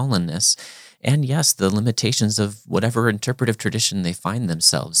from fallenness. And yes, the limitations of whatever interpretive tradition they find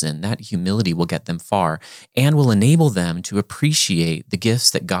themselves in. That humility will get them far and will enable them to appreciate the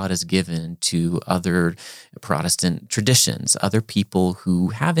gifts that God has given to other Protestant traditions, other people who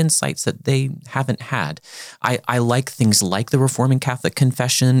have insights that they haven't had. I like things like the Reforming Catholic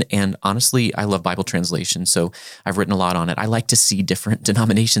Confession, and honestly, I love Bible translation, so I've written a lot on it. I like to see different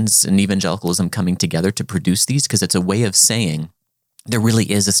denominations and evangelicalism coming together to produce these because it's a way of saying there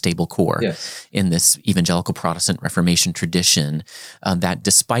really is a stable core in this evangelical Protestant Reformation tradition that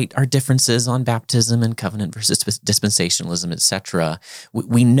despite our differences on baptism and covenant versus dispensationalism, etc.,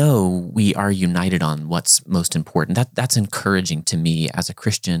 we know we are united on what's most important. That's encouraging to me as a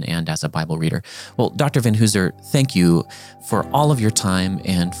Christian and as a Bible reader. Well, Dr. Vanhoozer, thank you for all of your time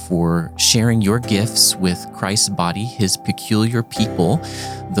and for sharing your gifts with Christ's body, his peculiar people,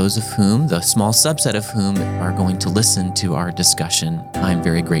 those of whom, the small subset of whom, are going to listen to our discussion. I'm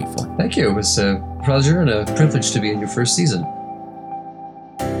very grateful. Thank you. It was a pleasure and a privilege to be in your first season.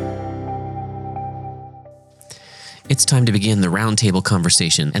 It's time to begin the roundtable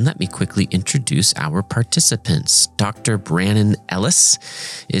conversation, and let me quickly introduce our participants. Dr. Brannon Ellis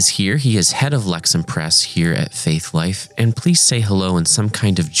is here. He is head of Lexham Press here at Faith Life, and please say hello in some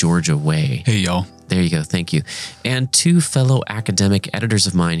kind of Georgia way. Hey, y'all. There you go. Thank you. And two fellow academic editors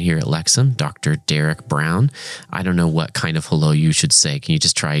of mine here at Lexham, Dr. Derek Brown. I don't know what kind of hello you should say. Can you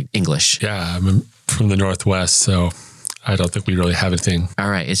just try English? Yeah, I'm from the Northwest, so I don't think we really have anything. All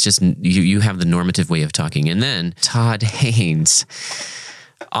right. It's just you have the normative way of talking. And then Todd Haynes,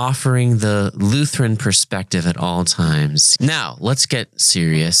 offering the Lutheran perspective at all times. Now, let's get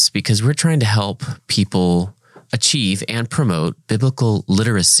serious because we're trying to help people achieve and promote biblical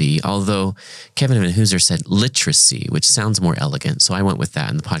literacy, although Kevin Van Hooser said literacy, which sounds more elegant. So I went with that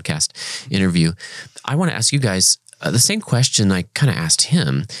in the podcast interview. I want to ask you guys the same question I kind of asked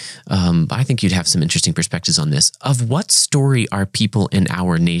him. I think you'd have some interesting perspectives on this. Of what story are people in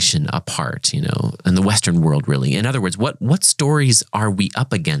our nation a part, in the Western world, really? In other words, what stories are we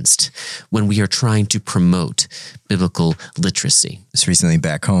up against when we are trying to promote biblical literacy? Just recently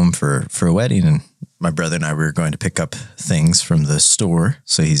back home for a wedding, and my brother and I were going to pick up things from the store.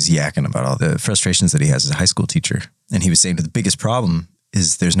 So he's yakking about all the frustrations that he has as a high school teacher. And he was saying that the biggest problem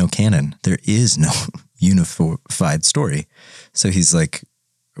is there's no canon. There is no unified story. So he's like,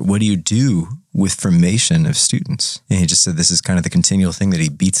 what do you do with formation of students? And he just said this is kind of the continual thing that he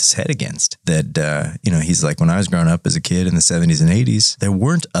beats his head against. That, he's like, when I was growing up as a kid in the 70s and 80s, there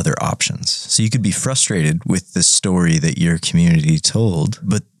weren't other options. So you could be frustrated with the story that your community told,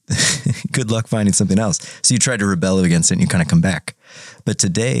 but good luck finding something else. So you try to rebel against it and you kind of come back. But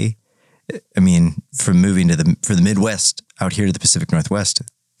today, from moving for the Midwest out here to the Pacific Northwest,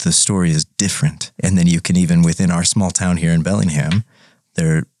 the story is different. And then you can even within our small town here in Bellingham,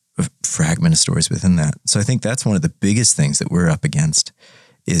 there are a fragment of stories within that. So I think that's one of the biggest things that we're up against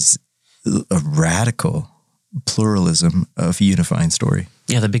is a radical pluralism of unifying story.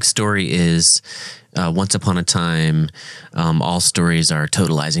 Yeah, the big story is once upon a time, all stories are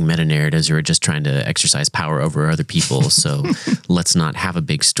totalizing meta-narratives who are just trying to exercise power over other people. So let's not have a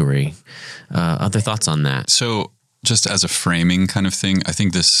big story. Other thoughts on that? So just as a framing kind of thing, I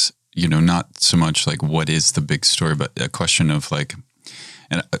think this, not so much like what is the big story, but a question of like,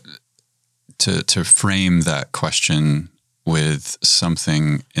 and to frame that question with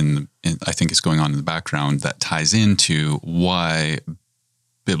something I think is going on in the background that ties into why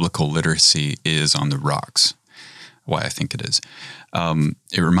biblical literacy is on the rocks, why I think it is.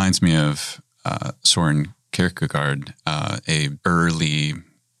 It reminds me of Soren Kierkegaard, a early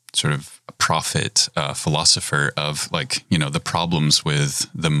sort of prophet, philosopher of the problems with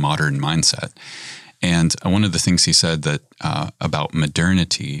the modern mindset. And one of the things he said that about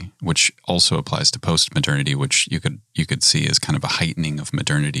modernity, which also applies to post-modernity, which you could see as kind of a heightening of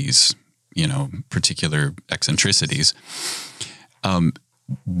modernity's, particular eccentricities.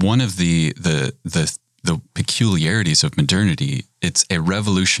 One of the peculiarities of modernity, it's a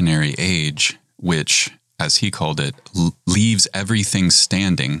revolutionary age, which, as he called it, leaves everything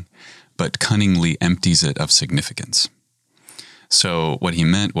standing, but cunningly empties it of significance. So what he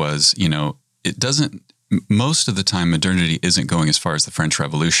meant was, it doesn't, most of the time modernity isn't going as far as the French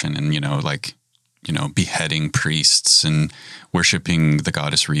Revolution and, beheading priests and worshiping the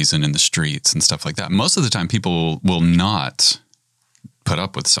goddess reason in the streets and stuff like that. Most of the time people will not put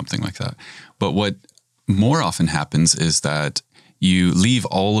up with something like that. But what more often happens is that you leave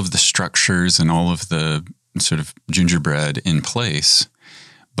all of the structures and all of the sort of gingerbread in place,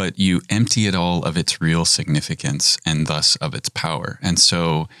 but you empty it all of its real significance and thus of its power. And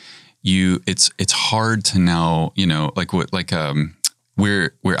so it's hard to now,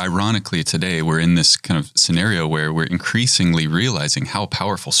 we're ironically today, we're in this kind of scenario where we're increasingly realizing how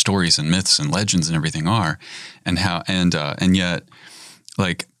powerful stories and myths and legends and everything are, and yet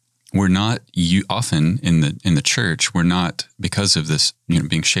we're not often in the church, we're not, because of this,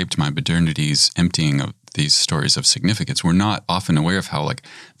 being shaped by modernity's emptying of these stories of significance, we're not often aware of how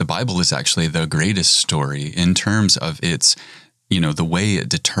the Bible is actually the greatest story in terms of its, the way it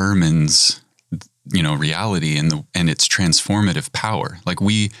determines, reality and its transformative power.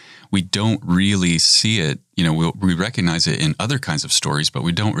 We don't really see it, we recognize it in other kinds of stories, but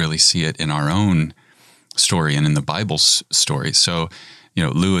we don't really see it in our own story and in the Bible's story. So,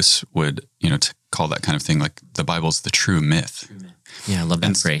 Lewis would, to call that kind of thing, the Bible's the true myth. Yeah, I love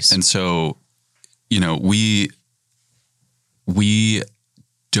that phrase. And so, we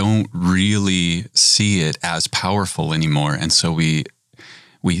don't really see it as powerful anymore. And so we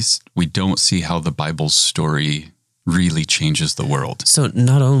don't see how the Bible's story really changes the world. So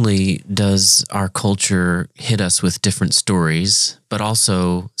not only does our culture hit us with different stories, but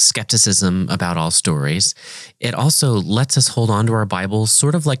also skepticism about all stories. It also lets us hold on to our Bible,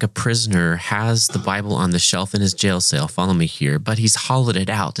 sort of like a prisoner has the Bible on the shelf in his jail cell, follow me here, but he's hollowed it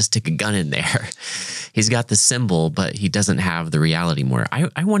out to stick a gun in there. He's got the symbol, but he doesn't have the reality more.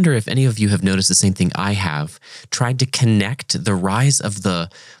 I wonder if any of you have noticed the same thing I have, tried to connect the rise of the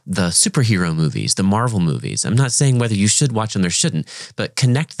superhero movies, the Marvel movies. I'm not saying whether you should watch them or shouldn't, but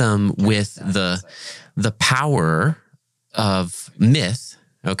connect them with the power of myth,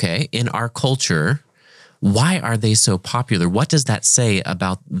 okay, in our culture. Why are they so popular? What does that say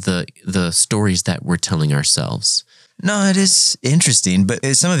about the stories that we're telling ourselves? No, it is interesting, but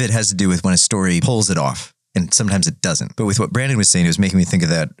some of it has to do with when a story pulls it off, and sometimes it doesn't. But with what Brandon was saying, it was making me think of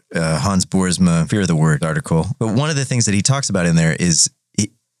that Hans Boersma Fear of the Word article. But one of the things that he talks about in there is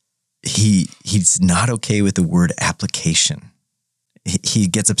he's not okay with the word application. He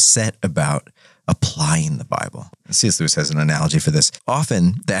gets upset about applying the Bible. C.S. Lewis has an analogy for this.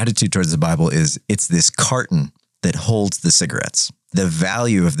 Often, the attitude towards the Bible is it's this carton that holds the cigarettes. The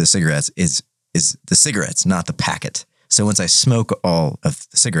value of the cigarettes is the cigarettes, not the packet. So once I smoke all of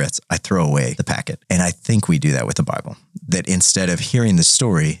the cigarettes, I throw away the packet. And I think we do that with the Bible. That instead of hearing the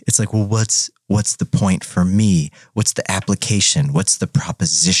story, it's like, well, what's the point for me? What's the application? What's the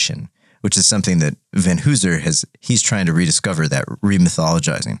proposition? Which is something that Van Hooser he's trying to rediscover, that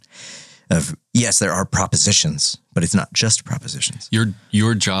remythologizing of, yes, there are propositions, but it's not just propositions.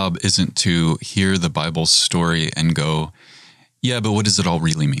 Your job isn't to hear the Bible story and go, yeah, but what does it all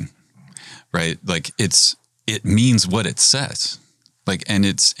really mean? Right? Like it means what it says. Like, and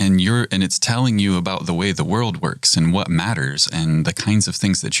it's telling you about the way the world works and what matters and the kinds of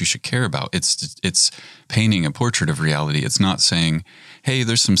things that you should care about. It's painting a portrait of reality. It's not saying, hey,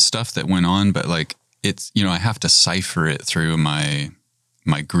 there's some stuff that went on, but like it's, I have to cipher it through my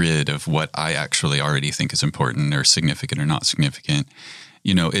grid of what I actually already think is important or significant or not significant.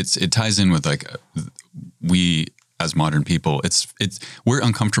 It ties in with like we as modern people, we're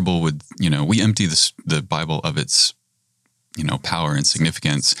uncomfortable with, we empty the Bible of its, power and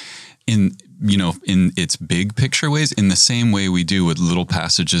significance in its big picture ways, in the same way we do with little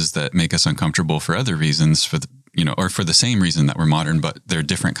passages that make us uncomfortable for other reasons, or for the same reason that we're modern, but they're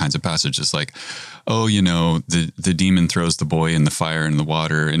different kinds of passages. Like, the demon throws the boy in the fire and the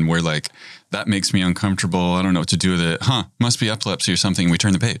water, and we're like, that makes me uncomfortable. I don't know what to do with it. Must be epilepsy or something. We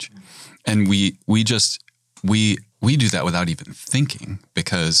turn the page, and we do that without even thinking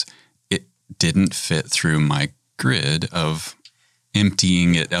because it didn't fit through my grid of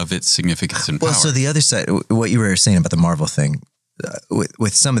emptying it of its significance and power. Well, so the other side, what you were saying about the Marvel thing,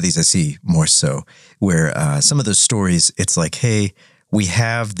 with some of these I see more so, where some of those stories, it's like, hey, I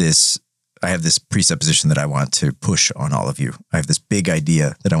have this presupposition that I want to push on all of you. I have this big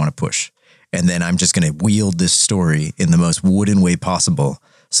idea that I want to push. And then I'm just going to wield this story in the most wooden way possible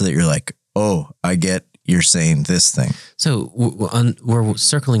so that you're like, oh, I get you're saying this thing. So we're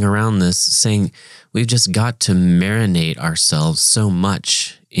circling around this, saying we've just got to marinate ourselves so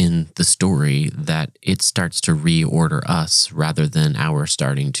much in the story that it starts to reorder us rather than our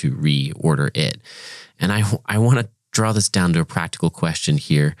starting to reorder it. And I want to draw this down to a practical question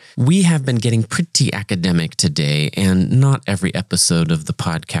here. We have been getting pretty academic today, and not every episode of the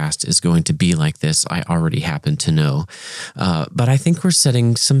podcast is going to be like this. I already happen to know. But I think we're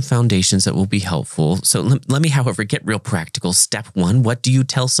setting some foundations that will be helpful. So let me, however, get real practical. Step one, what do you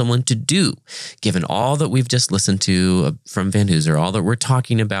tell someone to do? Given all that we've just listened to from Van Hooser, all that we're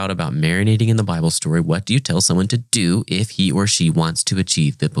talking about marinating in the Bible story, what do you tell someone to do if he or she wants to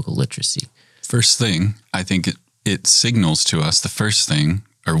achieve biblical literacy? First thing, I think it signals to us the first thing,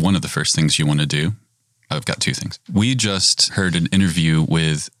 or one of the first things you want to do. I've got two things. We just heard an interview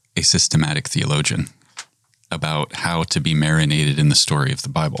with a systematic theologian about how to be marinated in the story of the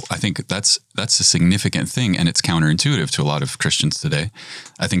Bible. I think that's a significant thing, and it's counterintuitive to a lot of Christians today.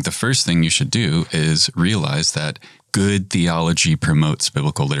 I think the first thing you should do is realize that good theology promotes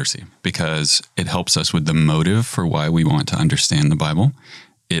biblical literacy because it helps us with the motive for why we want to understand the Bible.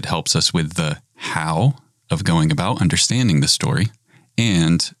 It helps us with the how of going about understanding the story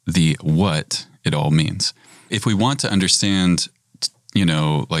and the what it all means. If we want to understand,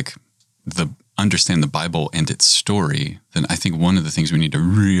 understand the Bible and its story, then I think one of the things we need to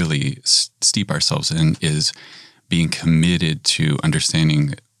really steep ourselves in is being committed to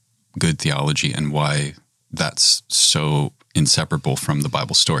understanding good theology and why that's so inseparable from the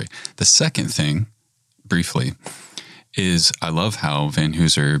Bible story. The second thing, briefly, is I love how Van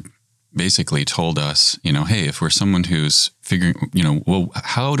Hooser basically told us, hey, if we're someone who's figuring,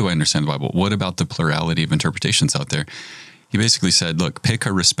 how do I understand the Bible? What about the plurality of interpretations out there? He basically said, look, pick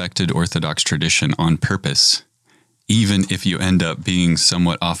a respected Orthodox tradition on purpose even if you end up being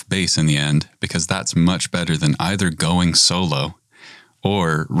somewhat off base in the end, because that's much better than either going solo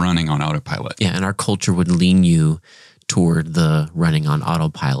or running on autopilot. Yeah, and our culture would lean you toward the running on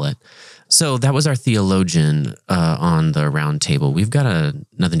autopilot. So that was our theologian on the round table. We've got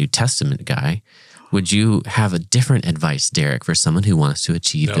another New Testament guy. Would you have a different advice, Derek, for someone who wants to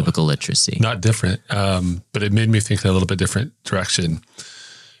achieve biblical literacy? Not different, but it made me think in a little bit different direction.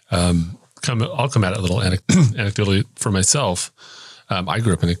 I'll come at it a little anecdotally for myself. I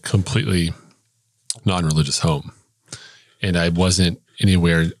grew up in a completely non-religious home, and I wasn't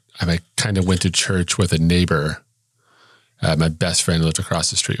anywhere. I kind of went to church with a neighbor. My best friend lived across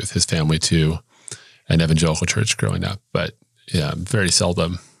the street with his family to an evangelical church growing up, but yeah, very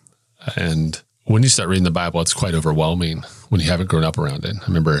seldom. And when you start reading the Bible, it's quite overwhelming when you haven't grown up around it. I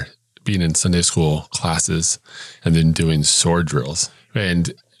remember being in Sunday school classes and then doing sword drills.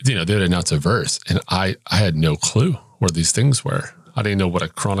 And, they would announce a verse, and I had no clue where these things were. I didn't know what a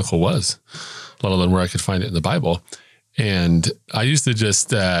chronicle was, let alone where I could find it in the Bible. And I used to just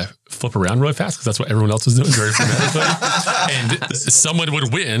flip around really fast because that's what everyone else was doing very frenetically. And someone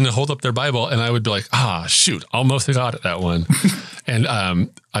would win, hold up their Bible, and I would be like, shoot, almost got it, that one. And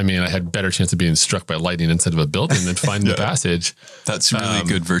I had better chance of being struck by lightning instead of a building than finding the passage. That's really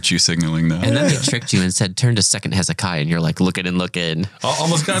good virtue signaling, though. And then they tricked you and said, turn to 2 Hezekiah, and you're like, looking and looking.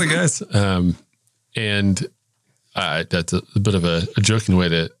 Almost got it, guys. And that's a bit of a joking way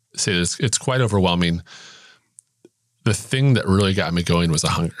to say this. It's quite overwhelming. The thing that really got me going was a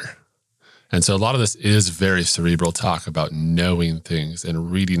hunger. And so a lot of this is very cerebral talk about knowing things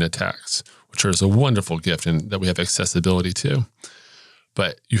and reading a text, which is a wonderful gift and that we have accessibility to.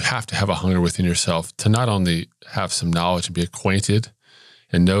 But you have to have a hunger within yourself to not only have some knowledge and be acquainted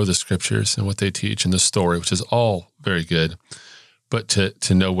and know the scriptures and what they teach and the story, which is all very good, but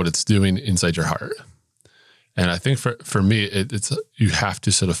to know what it's doing inside your heart. And I think for me, it's you have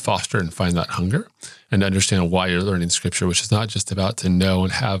to sort of foster and find that hunger and understand why you're learning scripture, which is not just about to know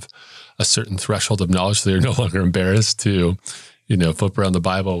and have a certain threshold of knowledge so you're no longer embarrassed to, flip around the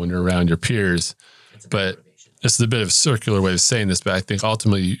Bible when you're around your peers. But this is a bit of a circular way of saying this, but I think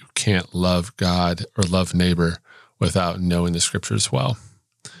ultimately you can't love God or love neighbor without knowing the scriptures well.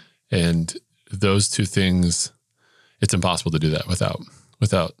 And those two things, it's impossible to do that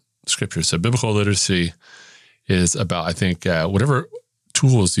without scripture. So biblical literacy is about, I think, whatever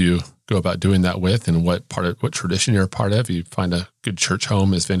tools you go about doing that with and what tradition you're a part of. You find a good church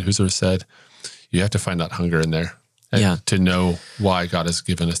home, as Van Hooser said. You have to find that hunger in there. To know why God has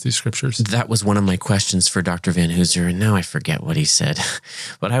given us these scriptures. That was one of my questions for Dr. Van Hooser, and now I forget what he said.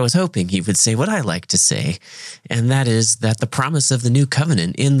 But I was hoping he would say what I like to say, and that is that the promise of the new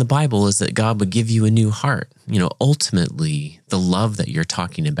covenant in the Bible is that God would give you a new heart. Ultimately, the love that you're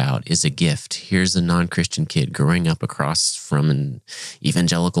talking about is a gift. Here's a non-Christian kid growing up across from an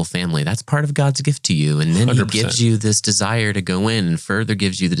evangelical family. That's part of God's gift to you. And then 100%. He gives you this desire to go in and further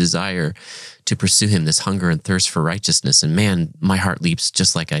gives you the desire to pursue him, this hunger and thirst for righteousness. And man, my heart leaps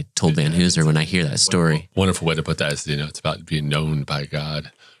just like I told Van Hooser when I hear that story. Wonderful way to put that is, it's about being known by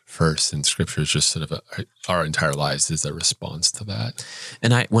God first, and scripture is just sort of our entire lives is a response to that.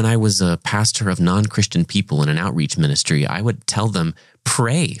 And when I was a pastor of non-Christian people in an outreach ministry, I would tell them,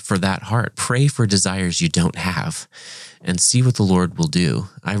 pray for that heart, pray for desires you don't have, and see what the Lord will do.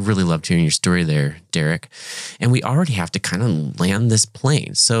 I really loved hearing your story there, Derek. And we already have to kind of land this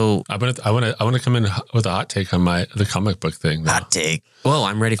plane. So I want to come in with a hot take on the comic book thing. Though. Hot take. Well,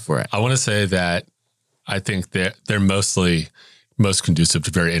 I'm ready for it. I want to say that I think that they're most conducive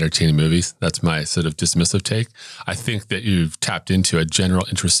to very entertaining movies. That's my sort of dismissive take. I think that you've tapped into a general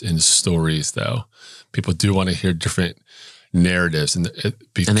interest in stories, though. People do want to hear different narratives, and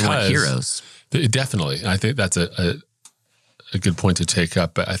they want heroes. Definitely. I think that's a good point to take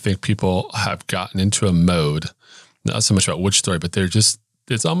up. But I think people have gotten into a mode, not so much about which story, but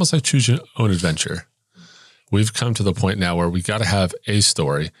it's almost like choose your own adventure. We've come to the point now where we got to have a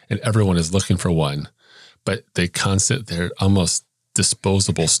story, and everyone is looking for one, but they're almost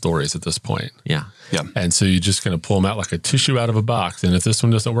disposable stories at this point. Yeah. And so you're just going to pull them out like a tissue out of a box. And if this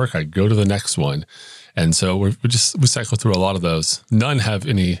one doesn't work, I go to the next one. And so we cycle through a lot of those. None have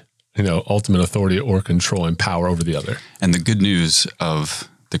any, ultimate authority or control and power over the other. And the good news of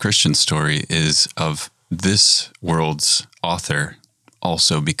the Christian story is of this world's author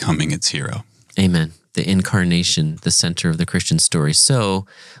also becoming its hero. Amen. The incarnation, the center of the Christian story. So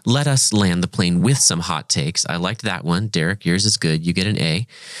let us land the plane with some hot takes. I liked that one. Derek, yours is good. You get an A.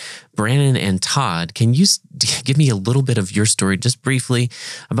 Brandon and Todd, can you give me a little bit of your story, just briefly,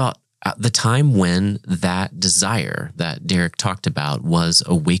 about the time when that desire that Derek talked about was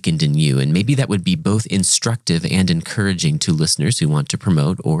awakened in you. And maybe that would be both instructive and encouraging to listeners who want to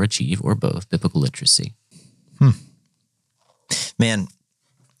promote or achieve or both biblical literacy. Man,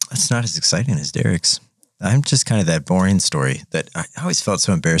 it's not as exciting as Derek's. I'm just kind of that boring story that I always felt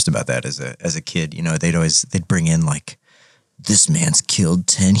so embarrassed about that as a kid. You know, they'd bring in like, this man's killed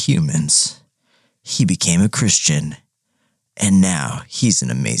 10 humans. He became a Christian. And now he's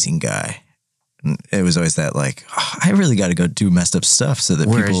an amazing guy. And it was always that like, I really got to go do messed up stuff so that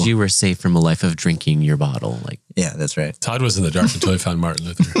Whereas you were safe from a life of drinking your bottle. Like, yeah, that's right. Todd was in the dark until he found Martin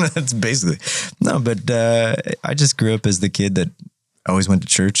Luther. That's basically. No, but I just grew up as the kid that always went to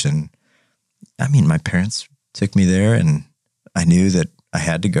church. And I mean, my parents took me there and I knew that I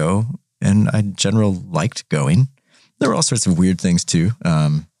had to go. And I in general liked going. There were all sorts of weird things too.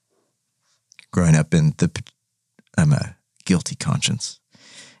 Growing up I'm a guilty conscience.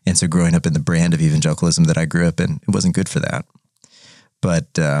 And so growing up in the brand of evangelicalism that I grew up in, it wasn't good for that. But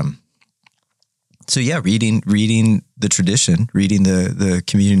so yeah, reading the tradition, reading the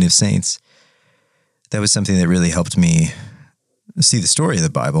community of saints, that was something that really helped me see the story of the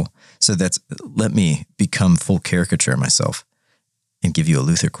Bible. So let me become full caricature of myself and give you a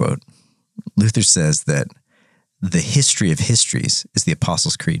Luther quote. Luther says that the history of histories is the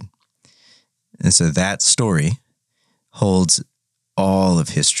Apostles' Creed. And so that story holds all of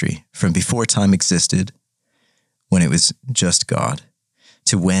history from before time existed, when it was just God,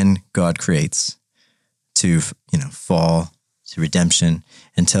 to when God creates, to fall, to redemption,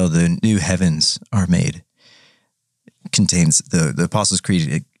 until the new heavens are made. It contains the Apostles'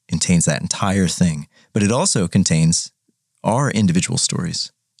 Creed. It contains that entire thing, but it also contains our individual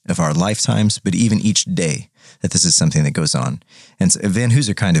stories of our lifetimes, but even each day that this is something that goes on. And so Van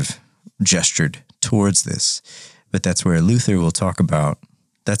Hooser kind of gestured towards this, but that's where Luther will talk about,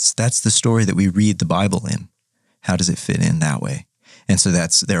 that's the story that we read the Bible in. How does it fit in that way? And so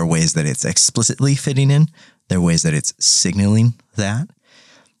there are ways that it's explicitly fitting in. There are ways that it's signaling that.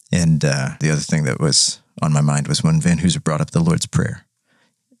 And the other thing that was on my mind was when Van Hooser brought up the Lord's Prayer.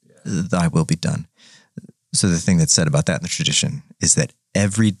 Thy will be done. So the thing that's said about that in the tradition is that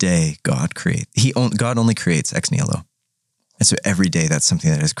every day God only creates ex nihilo. And so every day that's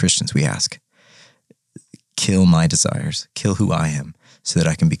something that as Christians we ask, kill my desires, kill who I am, so that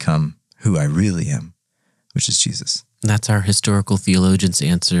I can become who I really am, which is Jesus. That's our historical theologian's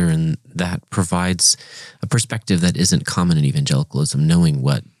answer, and that provides a perspective that isn't common in evangelicalism, knowing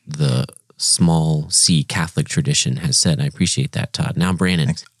what the small c Catholic tradition has said. I appreciate that, Todd. Now, Brandon.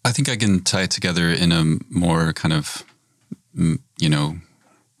 Thanks. I think I can tie it together in a more kind of,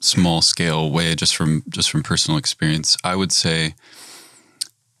 small scale way, just from personal experience. I would say,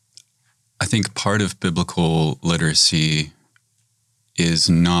 I think part of biblical literacy is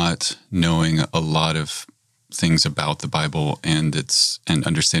not knowing a lot of things about the Bible and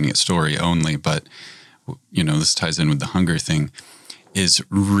understanding its story only, but this ties in with the hunger thing, is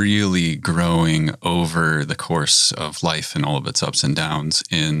really growing over the course of life and all of its ups and downs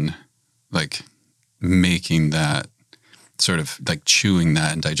in like making that sort of like chewing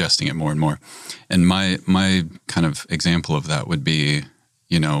that and digesting it more and more. And my kind of example of that would be,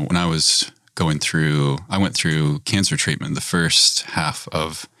 when I went through cancer treatment the first half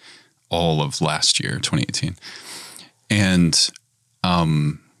of all of last year, 2018. And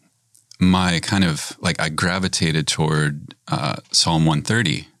my kind of like I gravitated toward Psalm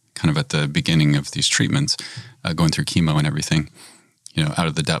 130 kind of at the beginning of these treatments, going through chemo and everything, out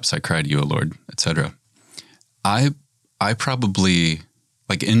of the depths I cried to you, O Lord, etc. I probably,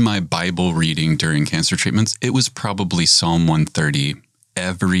 like in my Bible reading during cancer treatments, it was probably Psalm 130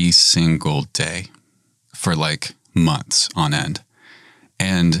 every single day for like months on end.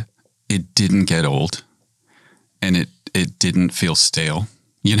 And it didn't get old and it didn't feel stale.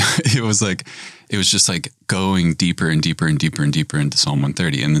 It was just like going deeper and deeper and deeper and deeper into Psalm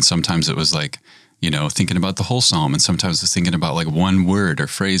 130. And then sometimes it was like, thinking about the whole Psalm, and sometimes I was thinking about like one word or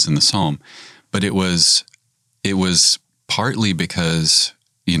phrase in the Psalm. But it was partly because,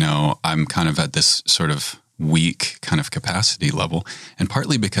 I'm kind of at this sort of weak kind of capacity level, and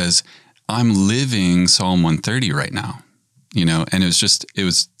partly because I'm living Psalm 130 right now, and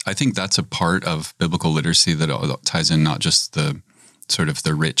I think that's a part of biblical literacy that ties in not just the sort of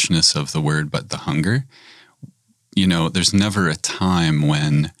the richness of the word, but the hunger. There's never a time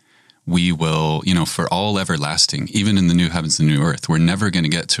when we will, for all everlasting, even in the new heavens and new earth, we're never going to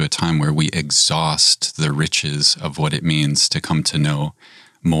get to a time where we exhaust the riches of what it means to come to know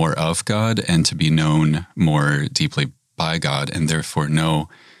more of God and to be known more deeply by God, and therefore know,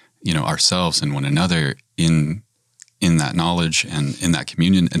 ourselves and one another in in that knowledge and in that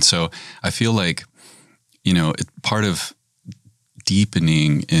communion. And so I feel like, part of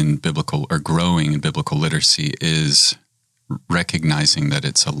deepening in biblical or growing in biblical literacy is recognizing that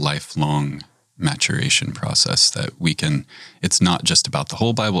it's a lifelong maturation process, that it's not just about the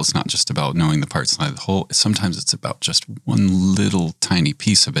whole Bible. It's not just about knowing the parts of the whole. Sometimes it's about just one little tiny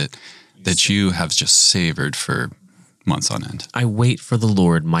piece of it that you have just savored for months on end. I wait for the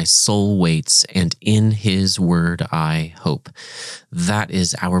Lord, my soul waits, and in his word I hope. That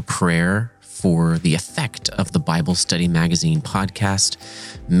is our prayer for the effect of the Bible Study Magazine podcast,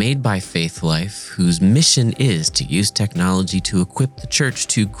 made by Faith Life, whose mission is to use technology to equip the church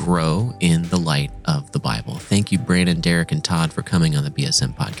to grow in the light of the Bible. Thank you, Brandon, Derek, and Todd, for coming on the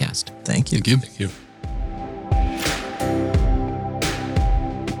BSM podcast. Thank you. Thank you. Thank you.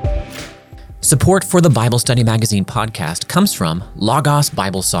 Support for the Bible Study Magazine podcast comes from Logos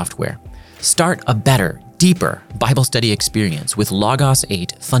Bible Software. Start a better, deeper Bible study experience with Logos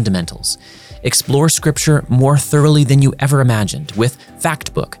 8 Fundamentals. Explore Scripture more thoroughly than you ever imagined with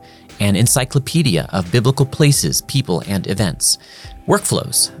Factbook, an encyclopedia of biblical places, people, and events.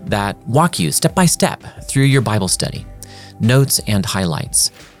 Workflows that walk you step by step through your Bible study. Notes and highlights.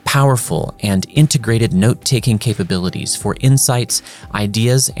 Powerful and integrated note-taking capabilities for insights,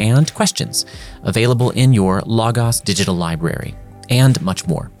 ideas, and questions. Available in your Logos digital library. And much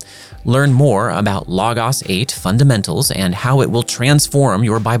more. Learn more about Logos 8 Fundamentals and how it will transform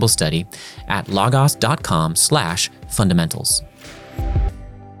your Bible study at logos.com/fundamentals.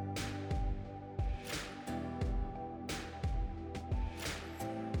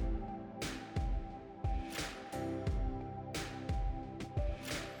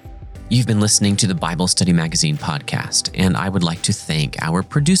 You've been listening to the Bible Study Magazine podcast, and I would like to thank our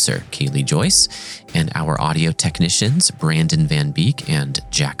producer, Kaylee Joyce, and our audio technicians, Brandon Van Beek and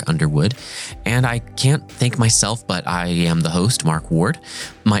Jack Underwood. And I can't thank myself, but I am the host, Mark Ward.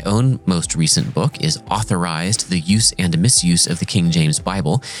 My own most recent book is Authorized: The Use and Misuse of the King James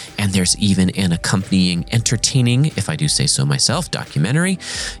Bible, and there's even an accompanying entertaining, if I do say so myself, documentary,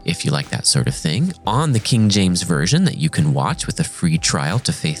 if you like that sort of thing, on the King James Version that you can watch with a free trial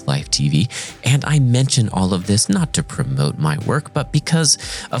to Faith Life TV. And I mention all of this not to promote my work, but because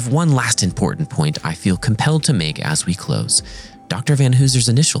of one last important point I feel compelled to make as we close. Dr. Van Hooser's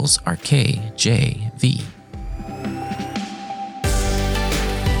initials are KJV.